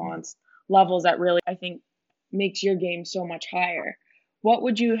little nuanced levels that really, I think, makes your game so much higher. What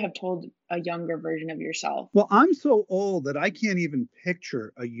would you have told a younger version of yourself? Well, I'm so old that I can't even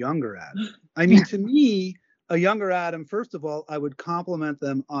picture a younger Adam. I mean, to me, a younger Adam, first of all, I would compliment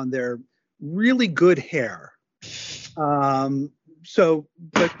them on their really good hair. But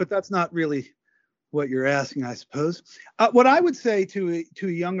that's not really what you're asking, I suppose. What I would say to a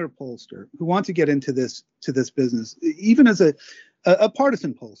younger pollster who wants to get into this business, even as a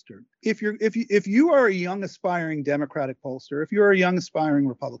partisan pollster. If you are a young aspiring Democratic pollster, if you're a young aspiring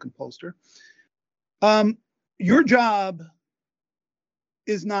Republican pollster, your job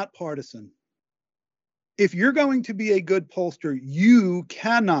is not partisan. If you're going to be a good pollster, you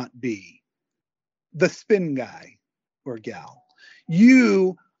cannot be the spin guy or gal.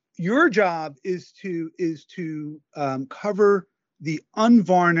 Your job is to cover the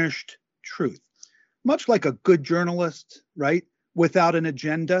unvarnished truth, much like a good journalist, right? Without an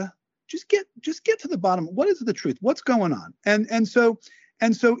agenda, just get to the bottom. What is the truth? What's going on? And so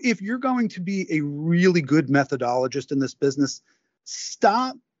if you're going to be a really good methodologist in this business,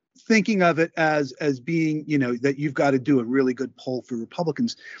 stop thinking of it as being, that you've got to do a really good poll for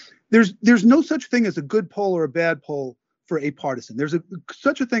Republicans. There's no such thing as a good poll or a bad poll for a partisan. There's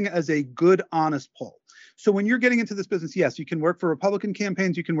such a thing as a good, honest poll. So when you're getting into this business, yes, you can work for Republican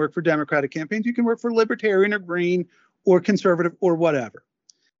campaigns, you can work for Democratic campaigns, you can work for Libertarian or Green or Conservative or whatever.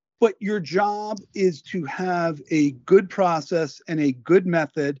 But your job is to have a good process and a good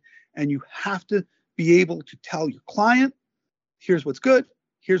method, and you have to be able to tell your client, here's what's good,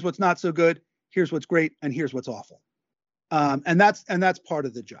 here's what's not so good, here's what's great, and here's what's awful. And that's part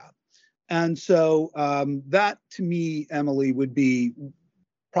of the job. And so that, to me, Emily, would be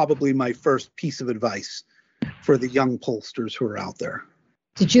probably my first piece of advice for the young pollsters who are out there.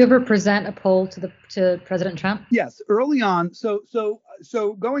 Did you ever present a poll to President Trump? Yes, early on. So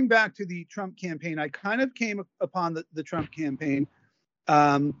going back to the Trump campaign, I kind of came upon the Trump campaign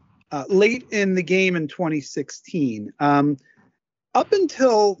late in the game in 2016. Up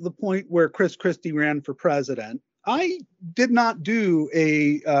until the point where Chris Christie ran for president, I did not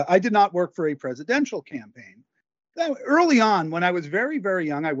work for a presidential campaign. Early on, when I was very, very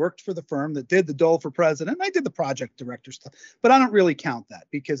young, I worked for the firm that did the Dole for President. I did the project director stuff, but I don't really count that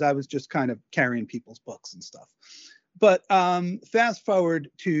because I was just kind of carrying people's books and stuff. But fast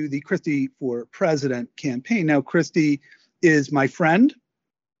forward to the Christie for President campaign. Now, Christie is my friend.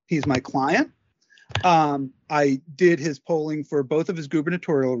 He's my client. I did his polling for both of his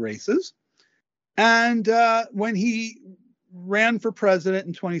gubernatorial races. And when he ran for president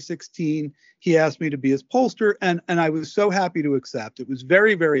in 2016, he asked me to be his pollster, and I was so happy to accept. It was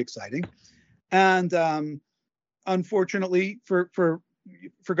very, very exciting. And unfortunately for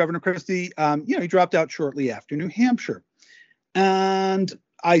Governor Christie, he dropped out shortly after New Hampshire. And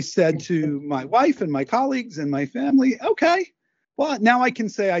I said to my wife and my colleagues and my family, okay, well, now I can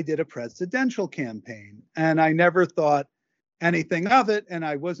say I did a presidential campaign. And I never thought anything of it, and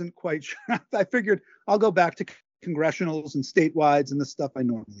I wasn't quite sure. I figured I'll go back to congressionals and statewides and the stuff I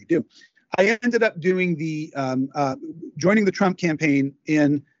normally do. I ended up doing joining the Trump campaign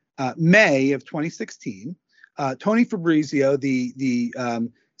in May of 2016. Tony Fabrizio,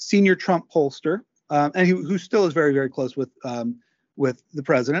 the senior Trump pollster, and who still is very, very close with the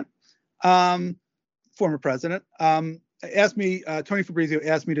president, former president, Tony Fabrizio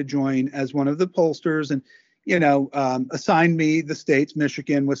asked me to join as one of the pollsters, and assigned me the states,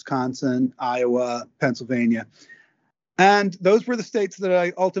 Michigan, Wisconsin, Iowa, Pennsylvania. And those were the states that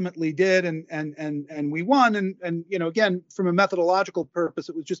I ultimately did, and we won. And again, from a methodological purpose,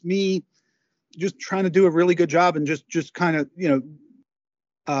 it was just me just trying to do a really good job, and just kind of,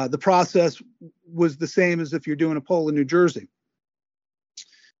 the process was the same as if you're doing a poll in New Jersey.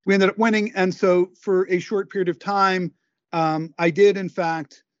 We ended up winning. And so for a short period of time, I did, in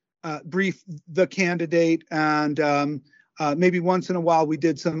fact, brief the candidate, and maybe once in a while we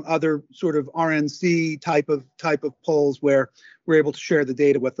did some other sort of RNC type of polls where we're able to share the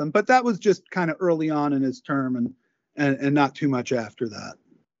data with them. But that was just kind of early on in his term, and not too much after that.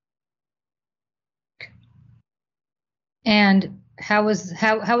 And how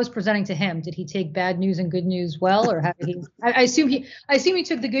was presenting to him? Did he take bad news and good news well, or how did he? I assume he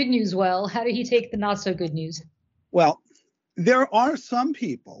took the good news well. How did he take the not so good news? Well, there are some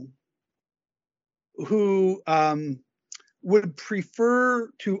people who would prefer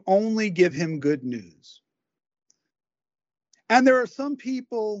to only give him good news. And there are some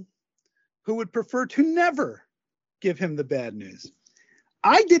people who would prefer to never give him the bad news.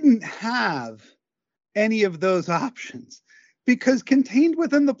 I didn't have any of those options, because contained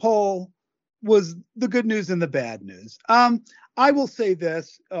within the poll was the good news and the bad news. I will say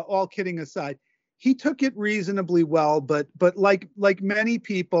this, all kidding aside, he took it reasonably well, but like many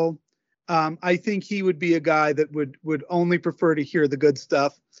people, I think he would be a guy that would only prefer to hear the good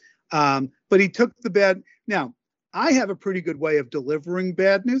stuff. But he took the bad. Now, I have a pretty good way of delivering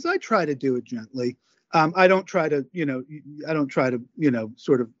bad news. I try to do it gently. I don't try to,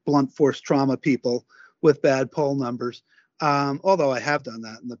 sort of blunt force trauma people with bad poll numbers. Although I have done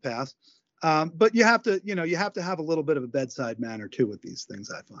that in the past. But you have to have a little bit of a bedside manner too with these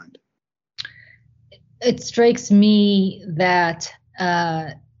things, I find. It strikes me that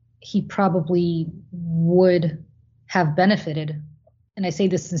he probably would have benefited, and I say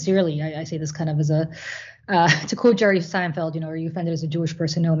this sincerely. I say this kind of as a to quote Jerry Seinfeld, are you offended as a Jewish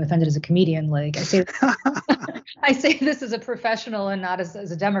person? No, I'm offended as a comedian. Like I say, I say this as a professional and not as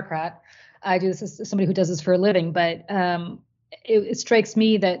a Democrat. I do this as somebody who does this for a living. But it strikes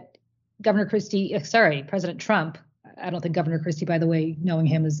me that President Trump. I don't think Governor Christie, by the way, knowing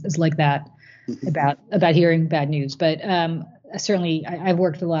him, is like that about hearing bad news. But certainly, I've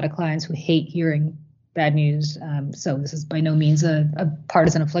worked with a lot of clients who hate hearing bad news. So this is by no means a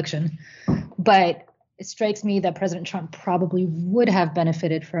partisan affliction. But it strikes me that President Trump probably would have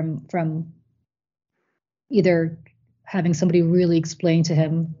benefited from either having somebody really explain to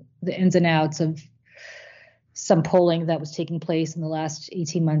him the ins and outs of some polling that was taking place in the last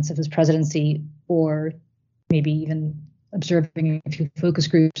 18 months of his presidency, or maybe even observing a few focus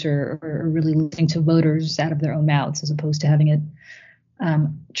groups or really listening to voters out of their own mouths, as opposed to having it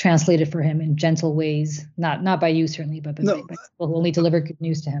translated for him in gentle ways, not by you certainly, but by people who only deliver good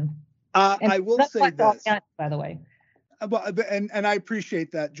news to him. I will say this, by the way. And I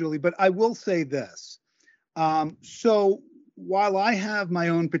appreciate that, Julie, but I will say this. So while I have my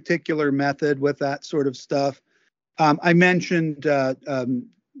own particular method with that sort of stuff, I mentioned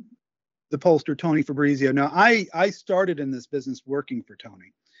the pollster Tony Fabrizio. Now, I started in this business working for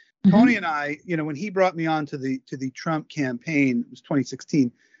Tony. Mm-hmm. Tony and I, when he brought me on to the Trump campaign, it was 2016.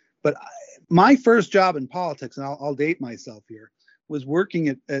 But my first job in politics, and I'll date myself here, was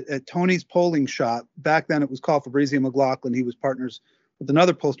working at Tony's polling shop. Back then, it was called Fabrizio McLaughlin. He was partners with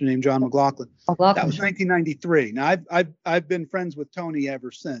another pollster named John McLaughlin. That was 1993. Now, I've been friends with Tony ever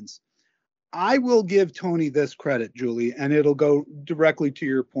since. I will give Tony this credit, Julie, and it'll go directly to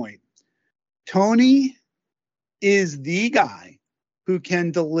your point. Tony is the guy who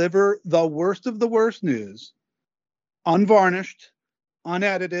can deliver the worst of the worst news, unvarnished,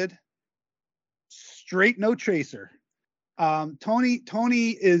 unedited, straight, no chaser. Tony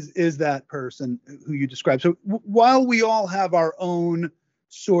is that person who you described. So while we all have our own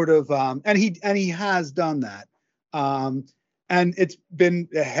sort of, and he has done that, and it's been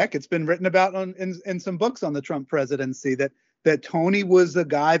written about in some books on the Trump presidency that Tony was the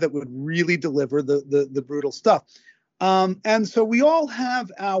guy that would really deliver the brutal stuff. And so we all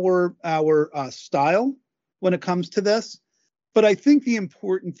have our style when it comes to this, but I think the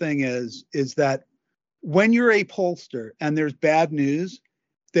important thing is that when you're a pollster and there's bad news,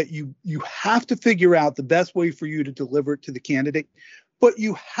 that you have to figure out the best way for you to deliver it to the candidate, but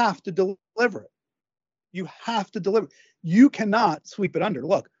you have to deliver it. You have to deliver. You cannot sweep it under.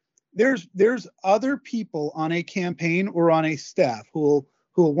 Look, there's other people on a campaign or on a staff who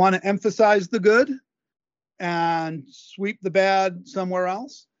will want to emphasize the good and sweep the bad somewhere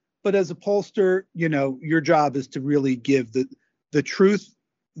else. But as a pollster, your job is to really give the truth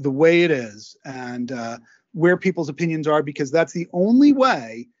the way it is and where people's opinions are, because that's the only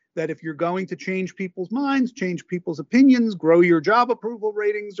way that if you're going to change people's minds, change people's opinions, grow your job approval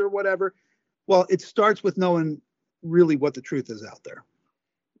ratings or whatever, well, it starts with knowing really what the truth is out there.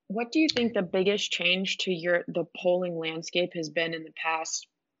 What do you think the biggest change to the polling landscape has been in the past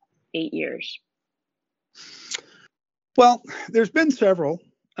 8 years? Well, there's been several.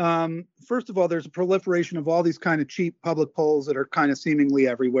 First of all, there's a proliferation of all these kind of cheap public polls that are kind of seemingly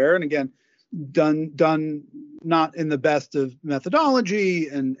everywhere. And again, done not in the best of methodology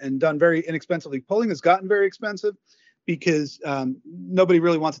and done very inexpensively. Polling has gotten very expensive because nobody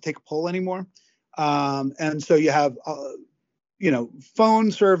really wants to take a poll anymore. And so you have,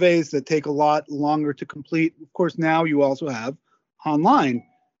 phone surveys that take a lot longer to complete. Of course, now you also have online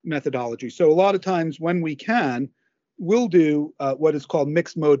methodology. So a lot of times when we can, we'll do what is called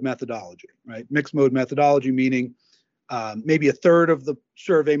mixed mode methodology, right? Mixed mode methodology meaning maybe a third of the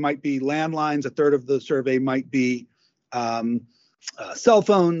survey might be landlines, a third of the survey might be cell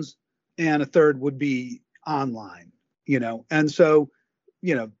phones, and a third would be online, And so,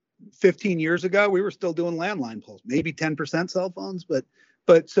 15 years ago, we were still doing landline polls, maybe 10% cell phones,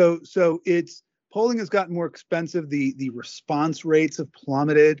 but so it's polling has gotten more expensive. The response rates have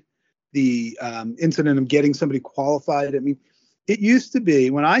plummeted. The incident of getting somebody qualified. I mean, it used to be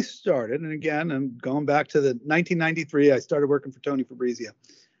when I started, and again, I'm going back to the 1993, I started working for Tony Fabrizio.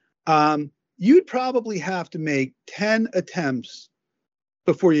 You'd probably have to make 10 attempts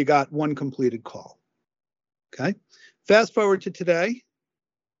before you got one completed call. Okay. Fast forward to today,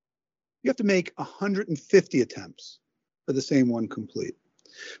 you have to make 150 attempts for the same one complete.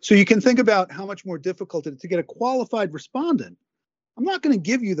 So you can think about how much more difficult it is to get a qualified respondent I'm not going to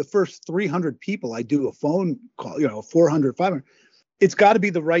give you the first 300 people I do a phone call, 400, 500. It's got to be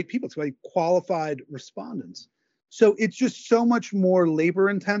the right people. It's got to be qualified respondents. So it's just so much more labor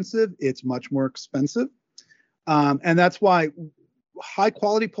intensive. It's much more expensive. And that's why high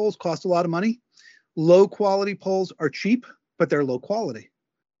quality polls cost a lot of money. Low quality polls are cheap, but they're low quality.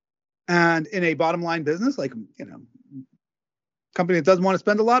 And in a bottom line business, like, company that doesn't want to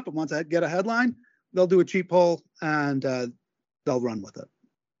spend a lot, but wants to get a headline, they'll do a cheap poll and they'll run with it.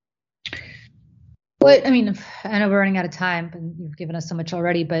 Well, I mean, I know we're running out of time, and you've given us so much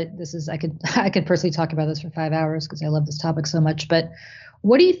already. But I could personally talk about this for 5 hours because I love this topic so much. But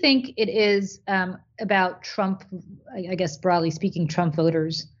what do you think it is about Trump? I guess broadly speaking, Trump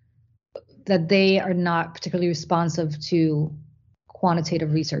voters, that they are not particularly responsive to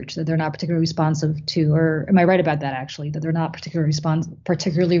quantitative research, that they're not particularly responsive to, or am I right about that actually, that they're not particularly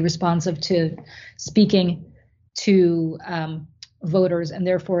responsive to speaking to voters, and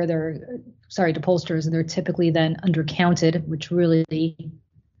therefore to pollsters, and they're typically then undercounted, which really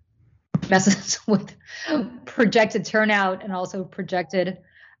messes with projected turnout and also projected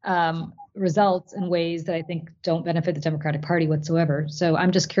results in ways that I think don't benefit the Democratic Party whatsoever. So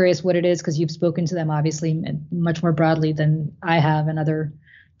I'm just curious what it is, because you've spoken to them obviously much more broadly than I have and other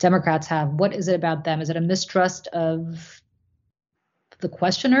Democrats have. What is it about them? Is it a mistrust of the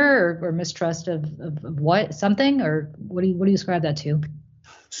questioner, or mistrust of what, something, or what do you ascribe that to?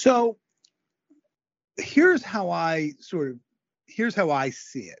 So here's how I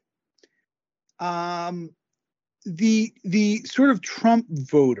see it. The sort of Trump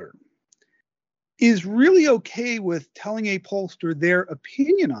voter is really okay with telling a pollster their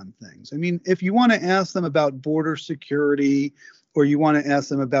opinion on things. I mean, if you want to ask them about border security, or you want to ask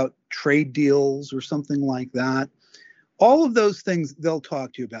them about trade deals or something like that, all of those things they'll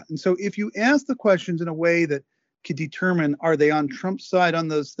talk to you about. And so if you ask the questions in a way that could determine, are they on Trump's side on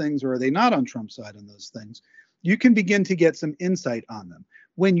those things, or are they not on Trump's side on those things, you can begin to get some insight on them.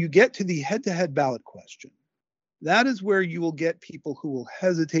 When you get to the head-to-head ballot question, that is where you will get people who will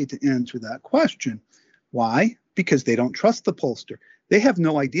hesitate to answer that question. Why? Because they don't trust the pollster. They have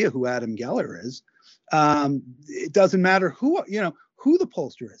no idea who Adam Geller is. It doesn't matter who the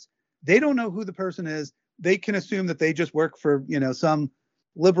pollster is. They don't know who the person is. They can assume that they just work for, some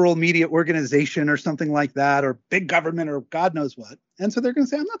liberal media organization or something like that, or big government, or God knows what. And so they're going to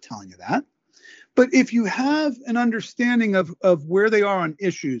say, I'm not telling you that. But if you have an understanding of where they are on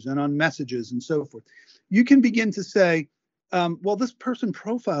issues and on messages and so forth, you can begin to say, well, this person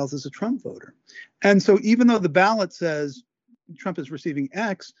profiles as a Trump voter. And so even though the ballot says Trump is receiving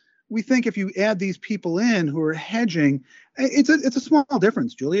X, we think if you add these people in who are hedging, it's a small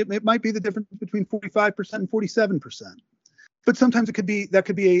difference, Julie. It might be the difference between 45% and 47%. But sometimes that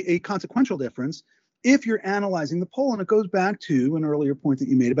could be a consequential difference if you're analyzing the poll. And it goes back to an earlier point that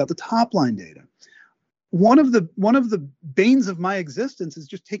you made about the top line data. One of the banes of my existence is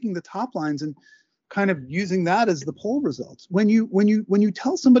just taking the top lines and kind of using that as the poll results. When you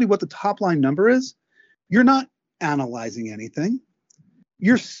tell somebody what the top line number is, you're not analyzing anything.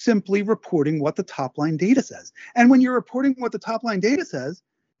 You're simply reporting what the top line data says. And when you're reporting what the top line data says,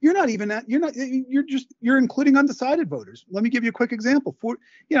 you're including undecided voters. Let me give you a quick example.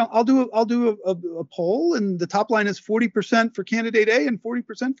 I'll do a poll, and the top line is 40% for candidate A and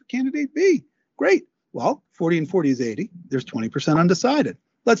 40% for candidate B. Great. Well, 40 and 40 is 80. There's 20% undecided.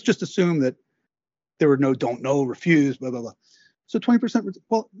 Let's just assume that there were no don't know, refuse, blah, blah, blah. So 20%.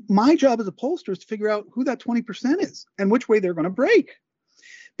 Well, my job as a pollster is to figure out who that 20% is and which way they're going to break.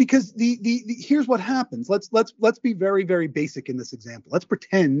 Because here's what happens. Let's be very, very basic in this example. Let's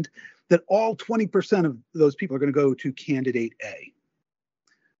pretend that all 20% of those people are going to go to candidate A.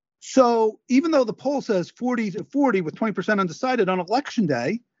 So even though the poll says 40 to 40 with 20% undecided on election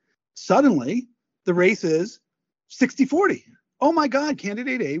day, suddenly the race is 60-40. Oh my God,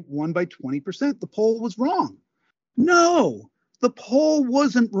 candidate A won by 20%. The poll was wrong. No, the poll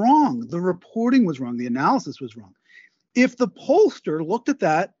wasn't wrong. The reporting was wrong. The analysis was wrong. If the pollster looked at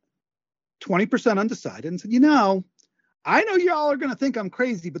that 20% undecided and said, I know y'all are going to think I'm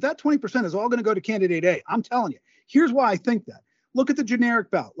crazy, but that 20% is all going to go to candidate A. I'm telling you, here's why I think that. Look at the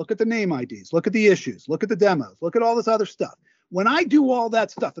generic ballot. Look at the name IDs. Look at the issues. Look at the demos. Look at all this other stuff. When I do all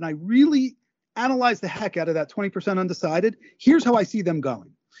that stuff and I really analyze the heck out of that 20% undecided, here's how I see them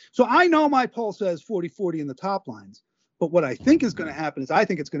going. So I know my poll says 40-40 in the top lines, but what I think is going to happen is I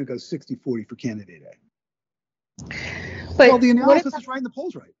think it's going to go 60-40 for candidate A. Well, the analysis is right and the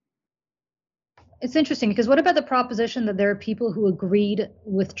poll's right. It's interesting because what about the proposition that there are people who agreed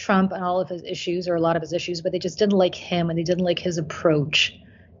with Trump on all of his issues or a lot of his issues, but they just didn't like him and they didn't like his approach,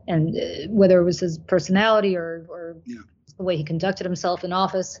 and whether it was his personality or the way he conducted himself in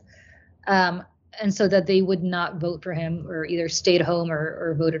office. And so that they would not vote for him or either stayed home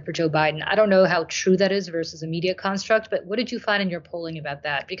or voted for Joe Biden. I don't know how true that is versus a media construct, but what did you find in your polling about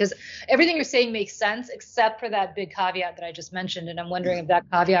that? Because everything you're saying makes sense, except for that big caveat that I just mentioned. And I'm wondering if that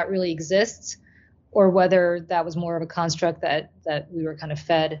caveat really exists or whether that was more of a construct that we were kind of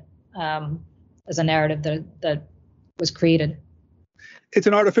fed as a narrative that was created. It's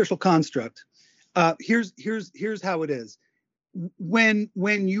an artificial construct. Here's how it is. When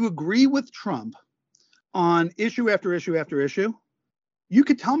you agree with Trump on issue after issue after issue, you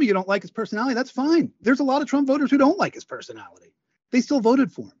could tell me you don't like his personality. That's fine. There's a lot of Trump voters who don't like his personality. They still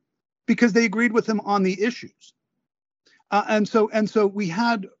voted for him because they agreed with him on the issues. And so we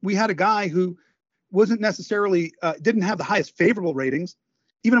had a guy who wasn't necessarily didn't have the highest favorable ratings,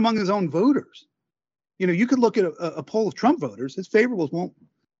 even among his own voters. You could look at a poll of Trump voters. His favorables won't.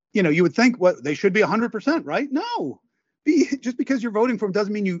 You would think they should be 100%, right? No. Just because you're voting for him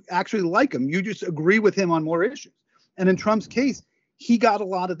doesn't mean you actually like him. You just agree with him on more issues. And in Trump's case, he got a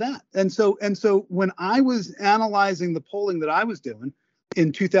lot of that. And so when I was analyzing the polling that I was doing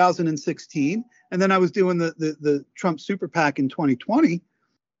in 2016, and then I was doing the Trump Super PAC in 2020,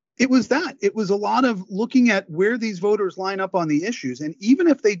 it was a lot of looking at where these voters line up on the issues. And even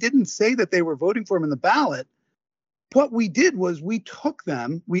if they didn't say that they were voting for him in the ballot, what we did was we took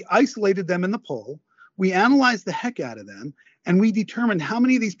them, we isolated them in the poll, we analyzed the heck out of them, and we determined how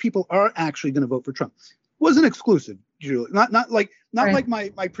many of these people are actually going to vote for Trump. It wasn't exclusive, Julie. Not like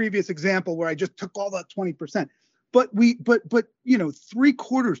my previous example where I just took all that 20%. But 3/4,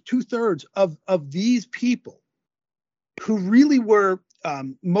 2/3 of these people who really were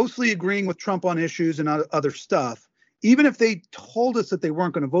mostly agreeing with Trump on issues and other stuff, even if they told us that they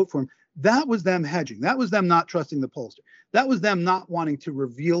weren't going to vote for him, that was them hedging. That was them not trusting the pollster. That was them not wanting to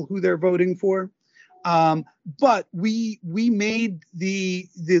reveal who they're voting for. But we made the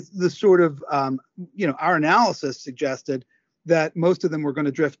sort of, our analysis suggested that most of them were going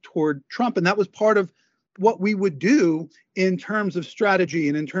to drift toward Trump. And that was part of what we would do in terms of strategy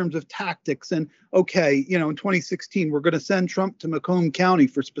and in terms of tactics. And okay, in 2016, we're going to send Trump to Macomb County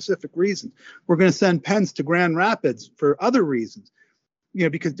for specific reasons. We're going to send Pence to Grand Rapids for other reasons,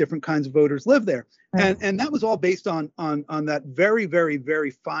 because different kinds of voters live there. Right. And that was all based on that very, very,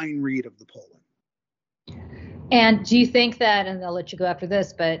 very fine read of the polling. And do you think that, and I'll let you go after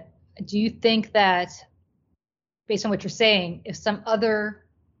this, but do you think that based on what you're saying, if some other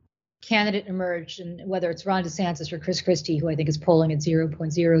candidate emerged, and whether it's Ron DeSantis or Chris Christie, who I think is polling at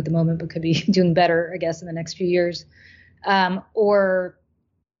 0.0 at the moment, but could be doing better, I guess, in the next few years,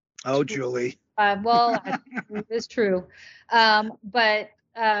 Julie. Well, it's true. But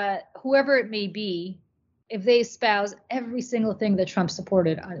whoever it may be, if they espouse every single thing that Trump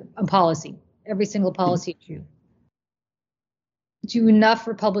supported on policy, every single policy issue, do enough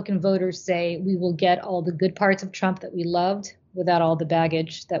Republican voters say we will get all the good parts of Trump that we loved without all the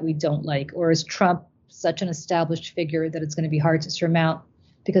baggage that we don't like? Or is Trump such an established figure that it's going to be hard to surmount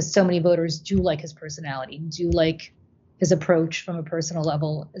because so many voters do like his personality, do like his approach from a personal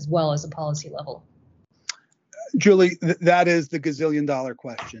level as well as a policy level? Julie, that is the gazillion-dollar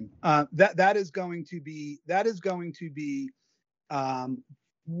question. That is going to be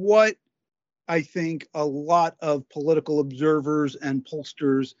what I think a lot of political observers and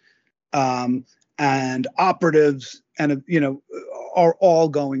pollsters and operatives and are all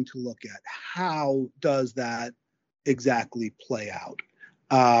going to look at. How does that exactly play out?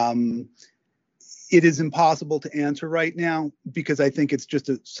 It is impossible to answer right now because I think it's just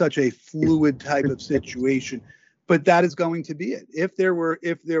such a fluid type of situation. But that is going to be it. If there were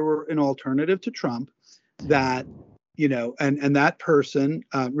an alternative to Trump that, and that person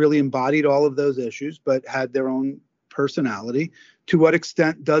really embodied all of those issues, but had their own personality, to what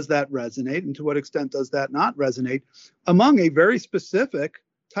extent does that resonate, and to what extent does that not resonate among a very specific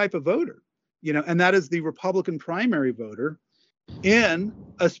type of voter, and that is the Republican primary voter in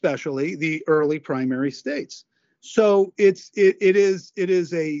especially the early primary states. So it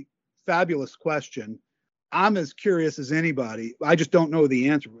is a fabulous question. I'm as curious as anybody. I just don't know the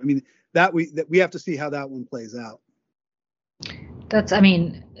answer. I mean, that we have to see how that one plays out.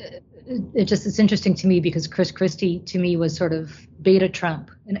 It's interesting to me because Chris Christie to me was sort of beta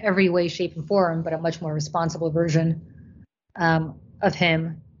Trump in every way, shape, and form, but a much more responsible version of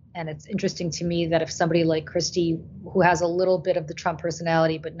him. And it's interesting to me that if somebody like Christie, who has a little bit of the Trump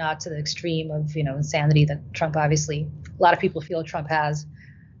personality, but not to the extreme of, insanity that Trump obviously, a lot of people feel Trump has,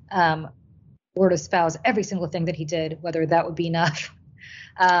 were to espouse every single thing that he did, whether that would be enough,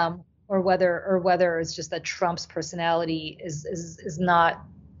 or whether it's just that Trump's personality is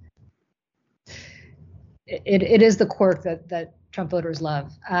it is the quirk that Trump voters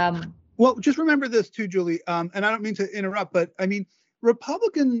love. Well, just remember this too, Julie, and I don't mean to interrupt, but I mean,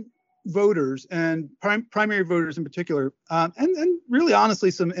 Republican voters and primary voters in particular, and really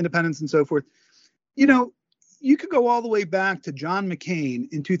honestly, some independents and so forth, you know, you could go all the way back to John McCain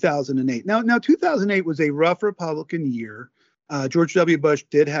in 2008. Now 2008 was a rough Republican year. George W. Bush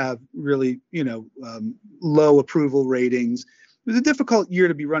did have really, low approval ratings. It was a difficult year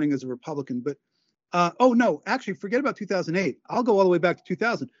to be running as a Republican, but oh no, actually forget about 2008. I'll go all the way back to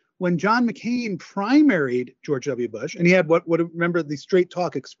 2000 when John McCain primaried George W. Bush, and he had what remember the Straight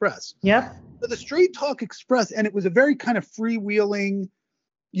Talk Express. Yep. So the Straight Talk Express, and it was a very kind of freewheeling,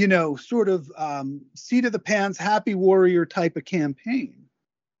 sort of seat of the pants, happy warrior type of campaign.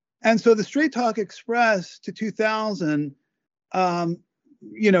 And so the Straight Talk Express to 2000,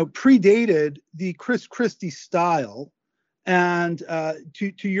 predated the Chris Christie style, and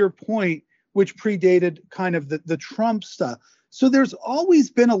to your point, which predated kind of the Trump stuff. So there's always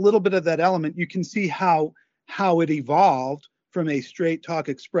been a little bit of that element. You can see how it evolved from a Straight Talk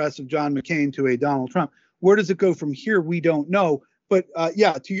Express of John McCain to a Donald Trump. Where does it go from here? We don't know. But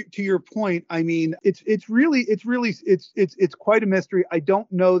yeah, to your point, I mean, it's quite a mystery. I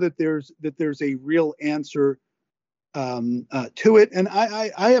don't know that there's a real answer to it, and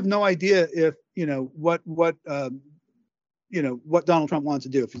I have no idea if what Donald Trump wants to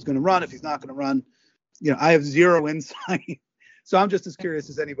do, if he's going to run, if he's not going to run. I have zero insight. So I'm just as curious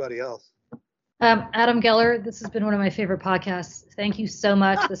as anybody else. Adam Geller, this has been one of my favorite podcasts. Thank you so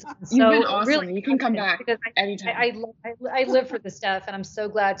much. This has been You've been awesome. Really, you can come back anytime. I live for this stuff, and I'm so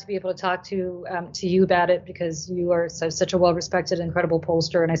glad to be able to talk to you about it, because you are such a well-respected, incredible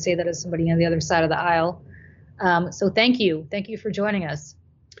pollster, and I say that as somebody on the other side of the aisle. So thank you for joining us.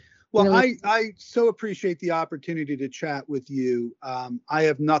 Well, really. I so appreciate the opportunity to chat with you. I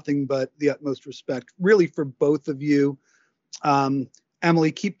have nothing but the utmost respect, really, for both of you.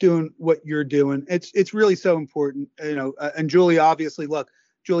 Emily, keep doing what you're doing. It's really so important, and Julie, obviously, look,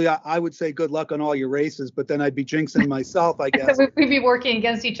 Julie, I would say good luck on all your races, but then I'd be jinxing myself, I guess. We'd be working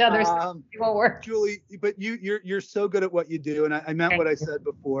against each other, so it won't work. Julie, but you're so good at what you do, and I meant what I said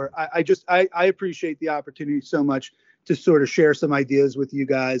before. I appreciate the opportunity so much to sort of share some ideas with you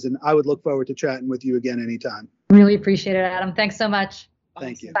guys, and I would look forward to chatting with you again anytime. Really appreciate it, Adam. Thanks so much.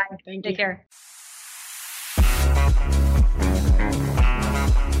 Thank you. Bye. Take care.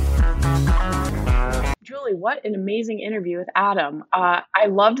 Julie, what an amazing interview with Adam. I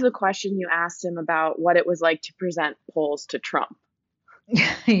loved the question you asked him about what it was like to present polls to Trump.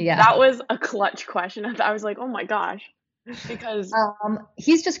 Yeah. That was a clutch question. I was like, oh my gosh. Because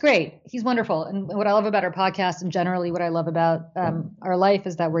he's just great. He's wonderful. And what I love about our podcast, and generally what I love about our life,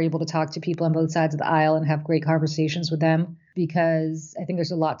 is that we're able to talk to people on both sides of the aisle and have great conversations with them, because I think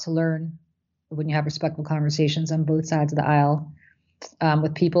there's a lot to learn when you have respectful conversations on both sides of the aisle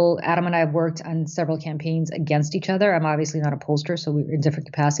with people. Adam and I have worked on several campaigns against each other. I'm obviously not a pollster, so we're in different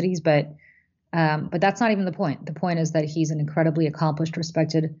capacities, but that's not even the point. The point is that he's an incredibly accomplished,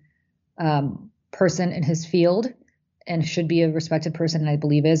 respected person in his field, and should be a respected person, and I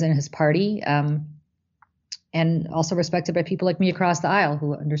believe is, in his party, and also respected by people like me across the aisle,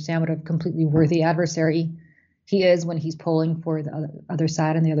 who understand what a completely worthy adversary he is when he's polling for the other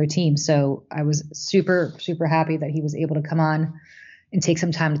side and the other team. So I was super, super happy that he was able to come on and take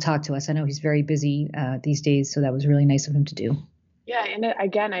some time to talk to us. I know he's very busy these days, so that was really nice of him to do. Yeah, and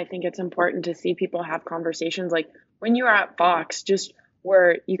again, I think it's important to see people have conversations like when you are at Fox, just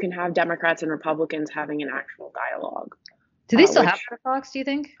where you can have Democrats and Republicans having an actual dialogue. Do they still have that at Fox, do you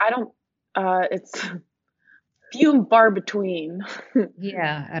think? I don't, it's few and far between.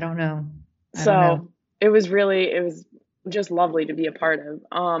 Yeah, I don't know. It was just lovely to be a part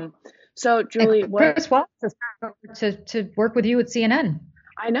of. So Julie, Chris Wallace is to work with you at CNN.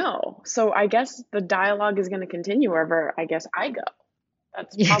 I know. So I guess the dialogue is going to continue wherever I guess I go.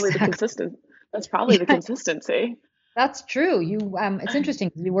 That's probably That's probably the consistency. That's true. You, it's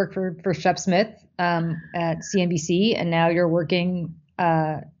interesting. You work for Shep Smith at CNBC, and now you're working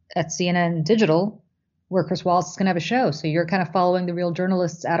at CNN Digital, where Chris Wallace is going to have a show. So you're kind of following the real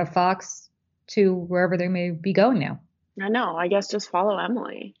journalists out of Fox to wherever they may be going now. I know. I guess just follow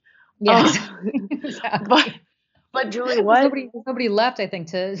Emily. Yes. But Julie, what? There's nobody left, I think,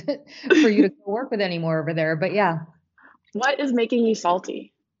 for you to go work with anymore over there. But yeah. What is making you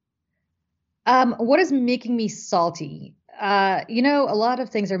salty? What is making me salty? A lot of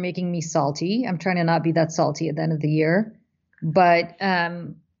things are making me salty. I'm trying to not be that salty at the end of the year. But,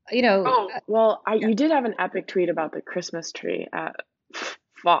 you did have an epic tweet about the Christmas tree at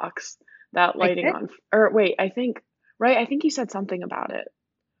Fox, that lighting on, or wait, I think you said something about it,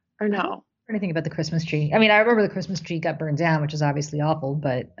 or no? anything about the Christmas tree. I mean, I remember the Christmas tree got burned down, which is obviously awful,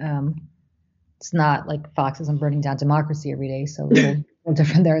 but it's not like Fox isn't burning down democracy every day. So a little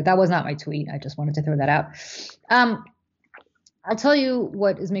different there. That was not my tweet. I just wanted to throw that out. I'll tell you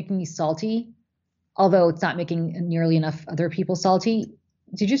what is making me salty, although it's not making nearly enough other people salty.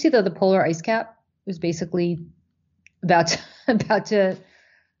 Did you see the polar ice cap was basically about to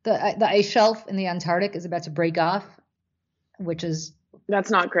the ice shelf in the Antarctic is about to break off, which is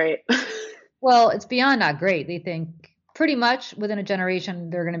that's not great. Well, it's beyond not great. They think pretty much within a generation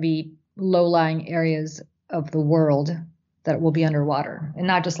there are going to be low-lying areas of the world that will be underwater, and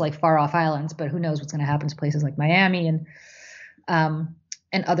not just like far-off islands, but who knows what's going to happen to places like Miami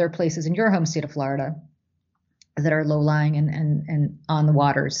and other places in your home state of Florida that are low-lying and on the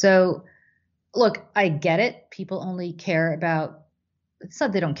water. So, look, I get it. People only care about. It's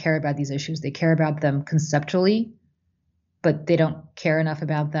not they don't care about these issues. They care about them conceptually, but they don't care enough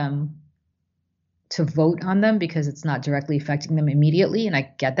about them to vote on them because it's not directly affecting them immediately. And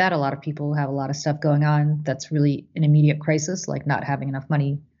I get that. A lot of people have a lot of stuff going on that's really an immediate crisis, like not having enough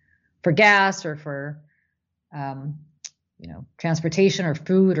money for gas or for, transportation or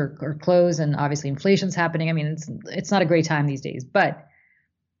food or clothes. And obviously inflation's happening. I mean, it's not a great time these days, but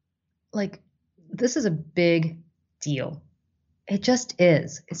like, this is a big deal. It just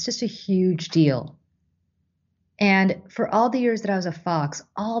is. It's just a huge deal. And for all the years that I was at Fox,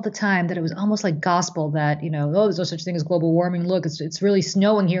 all the time that it was almost like gospel that, there's no such thing as global warming. Look, it's really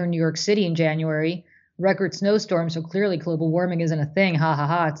snowing here in New York City in January, record snowstorm. So clearly global warming isn't a thing. Ha ha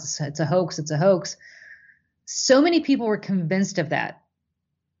ha. It's a hoax. It's a hoax. So many people were convinced of that.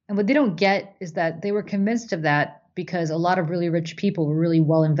 And what they don't get is that they were convinced of that because a lot of really rich people were really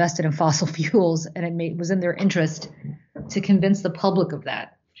well invested in fossil fuels, and it was in their interest to convince the public of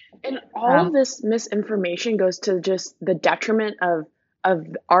that. And all of this misinformation goes to just the detriment of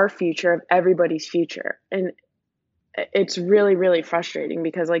our future, of everybody's future. And it's really, really frustrating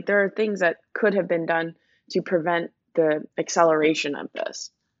because like there are things that could have been done to prevent the acceleration of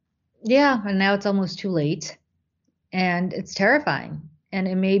this. Yeah, and now it's almost too late. And it's terrifying. And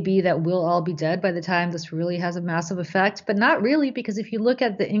it may be that we'll all be dead by the time this really has a massive effect, but not really, because if you look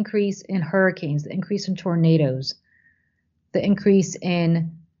at the increase in hurricanes, the increase in tornadoes, the increase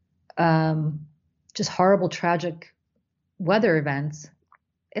in just horrible, tragic weather events,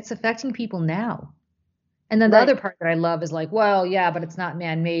 it's affecting people now. And then the other part that I love is like, well, yeah, but it's not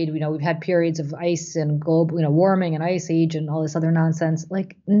man-made. We've had periods of ice and global, warming and ice age and all this other nonsense.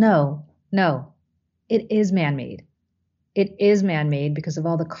 Like, no, it is man-made. It is man-made because of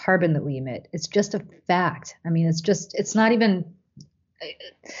all the carbon that we emit. It's just a fact. I mean, it's not even,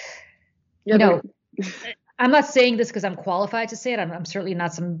 I'm not saying this because I'm qualified to say it. I'm certainly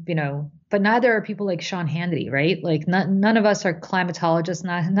not but neither are people like Sean Hannity, right? Like none of us are climatologists.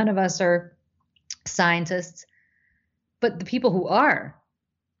 None of us are scientists, but the people who are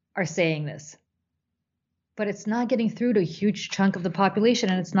saying this. But it's not getting through to a huge chunk of the population,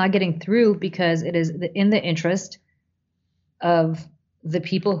 and it's not getting through because it is in the interest of the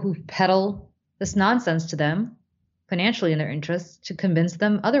people who peddle this nonsense to them, financially in their interest, to convince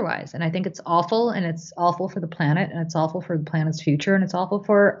them otherwise. And I think it's awful, and it's awful for the planet, and it's awful for the planet's future, and it's awful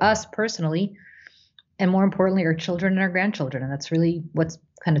for us personally, and more importantly, our children and our grandchildren. And that's really what's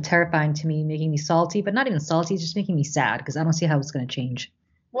kind of terrifying to me, making me salty, but not even salty, it's just making me sad because I don't see how it's going to change.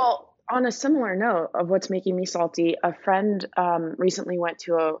 Well, on a similar note of what's making me salty, a friend recently went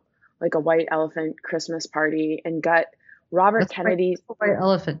to a white elephant Christmas party and got Robert Kennedy's white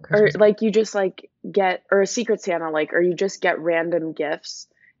elephant Christmas. Or like you just like get, or a Secret Santa, like, or you just get random gifts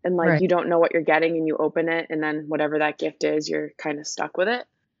and like you don't know what you're getting and you open it and then whatever that gift is, you're kind of stuck with it.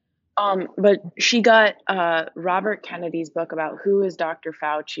 But she got Robert Kennedy's book about who is Dr.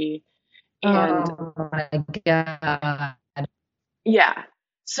 Fauci. And oh my God. Yeah.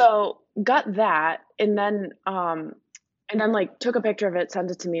 So got that and then like took a picture of it,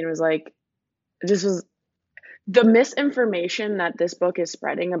 sent it to me and was like, this was the misinformation that this book is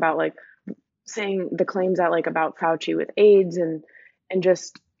spreading about like saying the claims that like about Fauci with AIDS and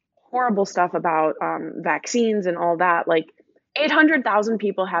just horrible stuff about vaccines and all that. Like 800,000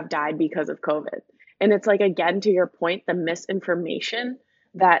 people have died because of COVID. And it's like, again, to your point, the misinformation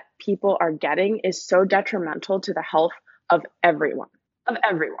that people are getting is so detrimental to the health of everyone.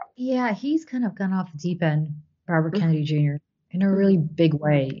 Yeah, he's kind of gone off the deep end, Robert Kennedy Jr., in a really big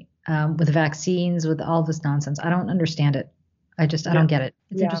way, with vaccines, with all this nonsense. I don't understand it. I don't get it.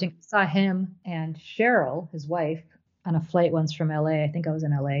 It's interesting. I saw him and Cheryl, his wife, on a flight once from LA. I think I was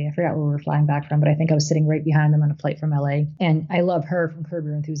in LA. I forgot where we were flying back from, but I think I was sitting right behind them on a flight from LA. And I love her from Curb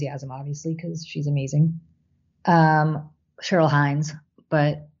Your Enthusiasm, obviously, because she's amazing. Cheryl Hines.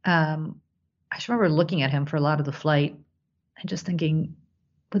 But I just remember looking at him for a lot of the flight and just thinking,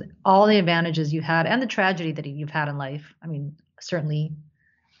 with all the advantages you had and the tragedy that you've had in life. I mean, certainly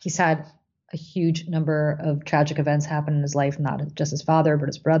he's had a huge number of tragic events happen in his life, not just his father, but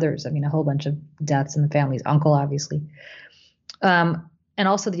his brothers. I mean, a whole bunch of deaths in the family, his uncle, obviously. And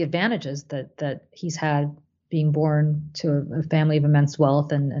also the advantages that he's had being born to a family of immense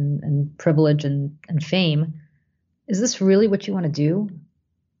wealth and privilege and fame. Is this really what you want to do?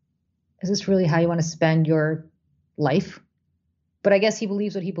 Is this really how you want to spend your life? But I guess he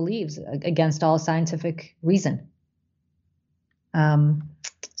believes what he believes against all scientific reason.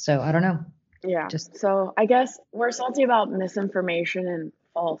 So I don't know. Yeah. So I guess we're salty about misinformation and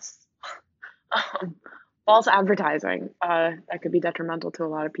false advertising. That could be detrimental to a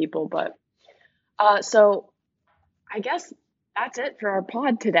lot of people. But so I guess that's it for our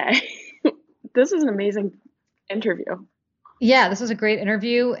pod today. This is an amazing interview. Yeah, this was a great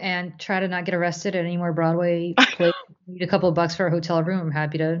interview, and try to not get arrested at any more Broadway plays. Need a couple of bucks for a hotel room. I'm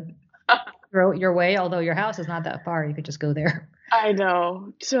happy to throw it your way, although your house is not that far. You could just go there. I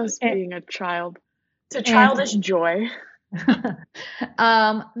know, just being a child. It's a childish joy.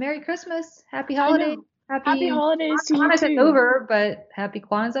 Merry Christmas. Happy holidays. Happy holidays to you too. Over, but happy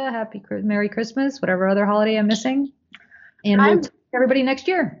Kwanzaa, Merry Christmas, whatever other holiday I'm missing. And we'll talk to everybody next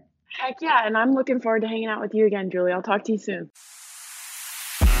year. Heck yeah, and I'm looking forward to hanging out with you again, Julie. I'll talk to you soon.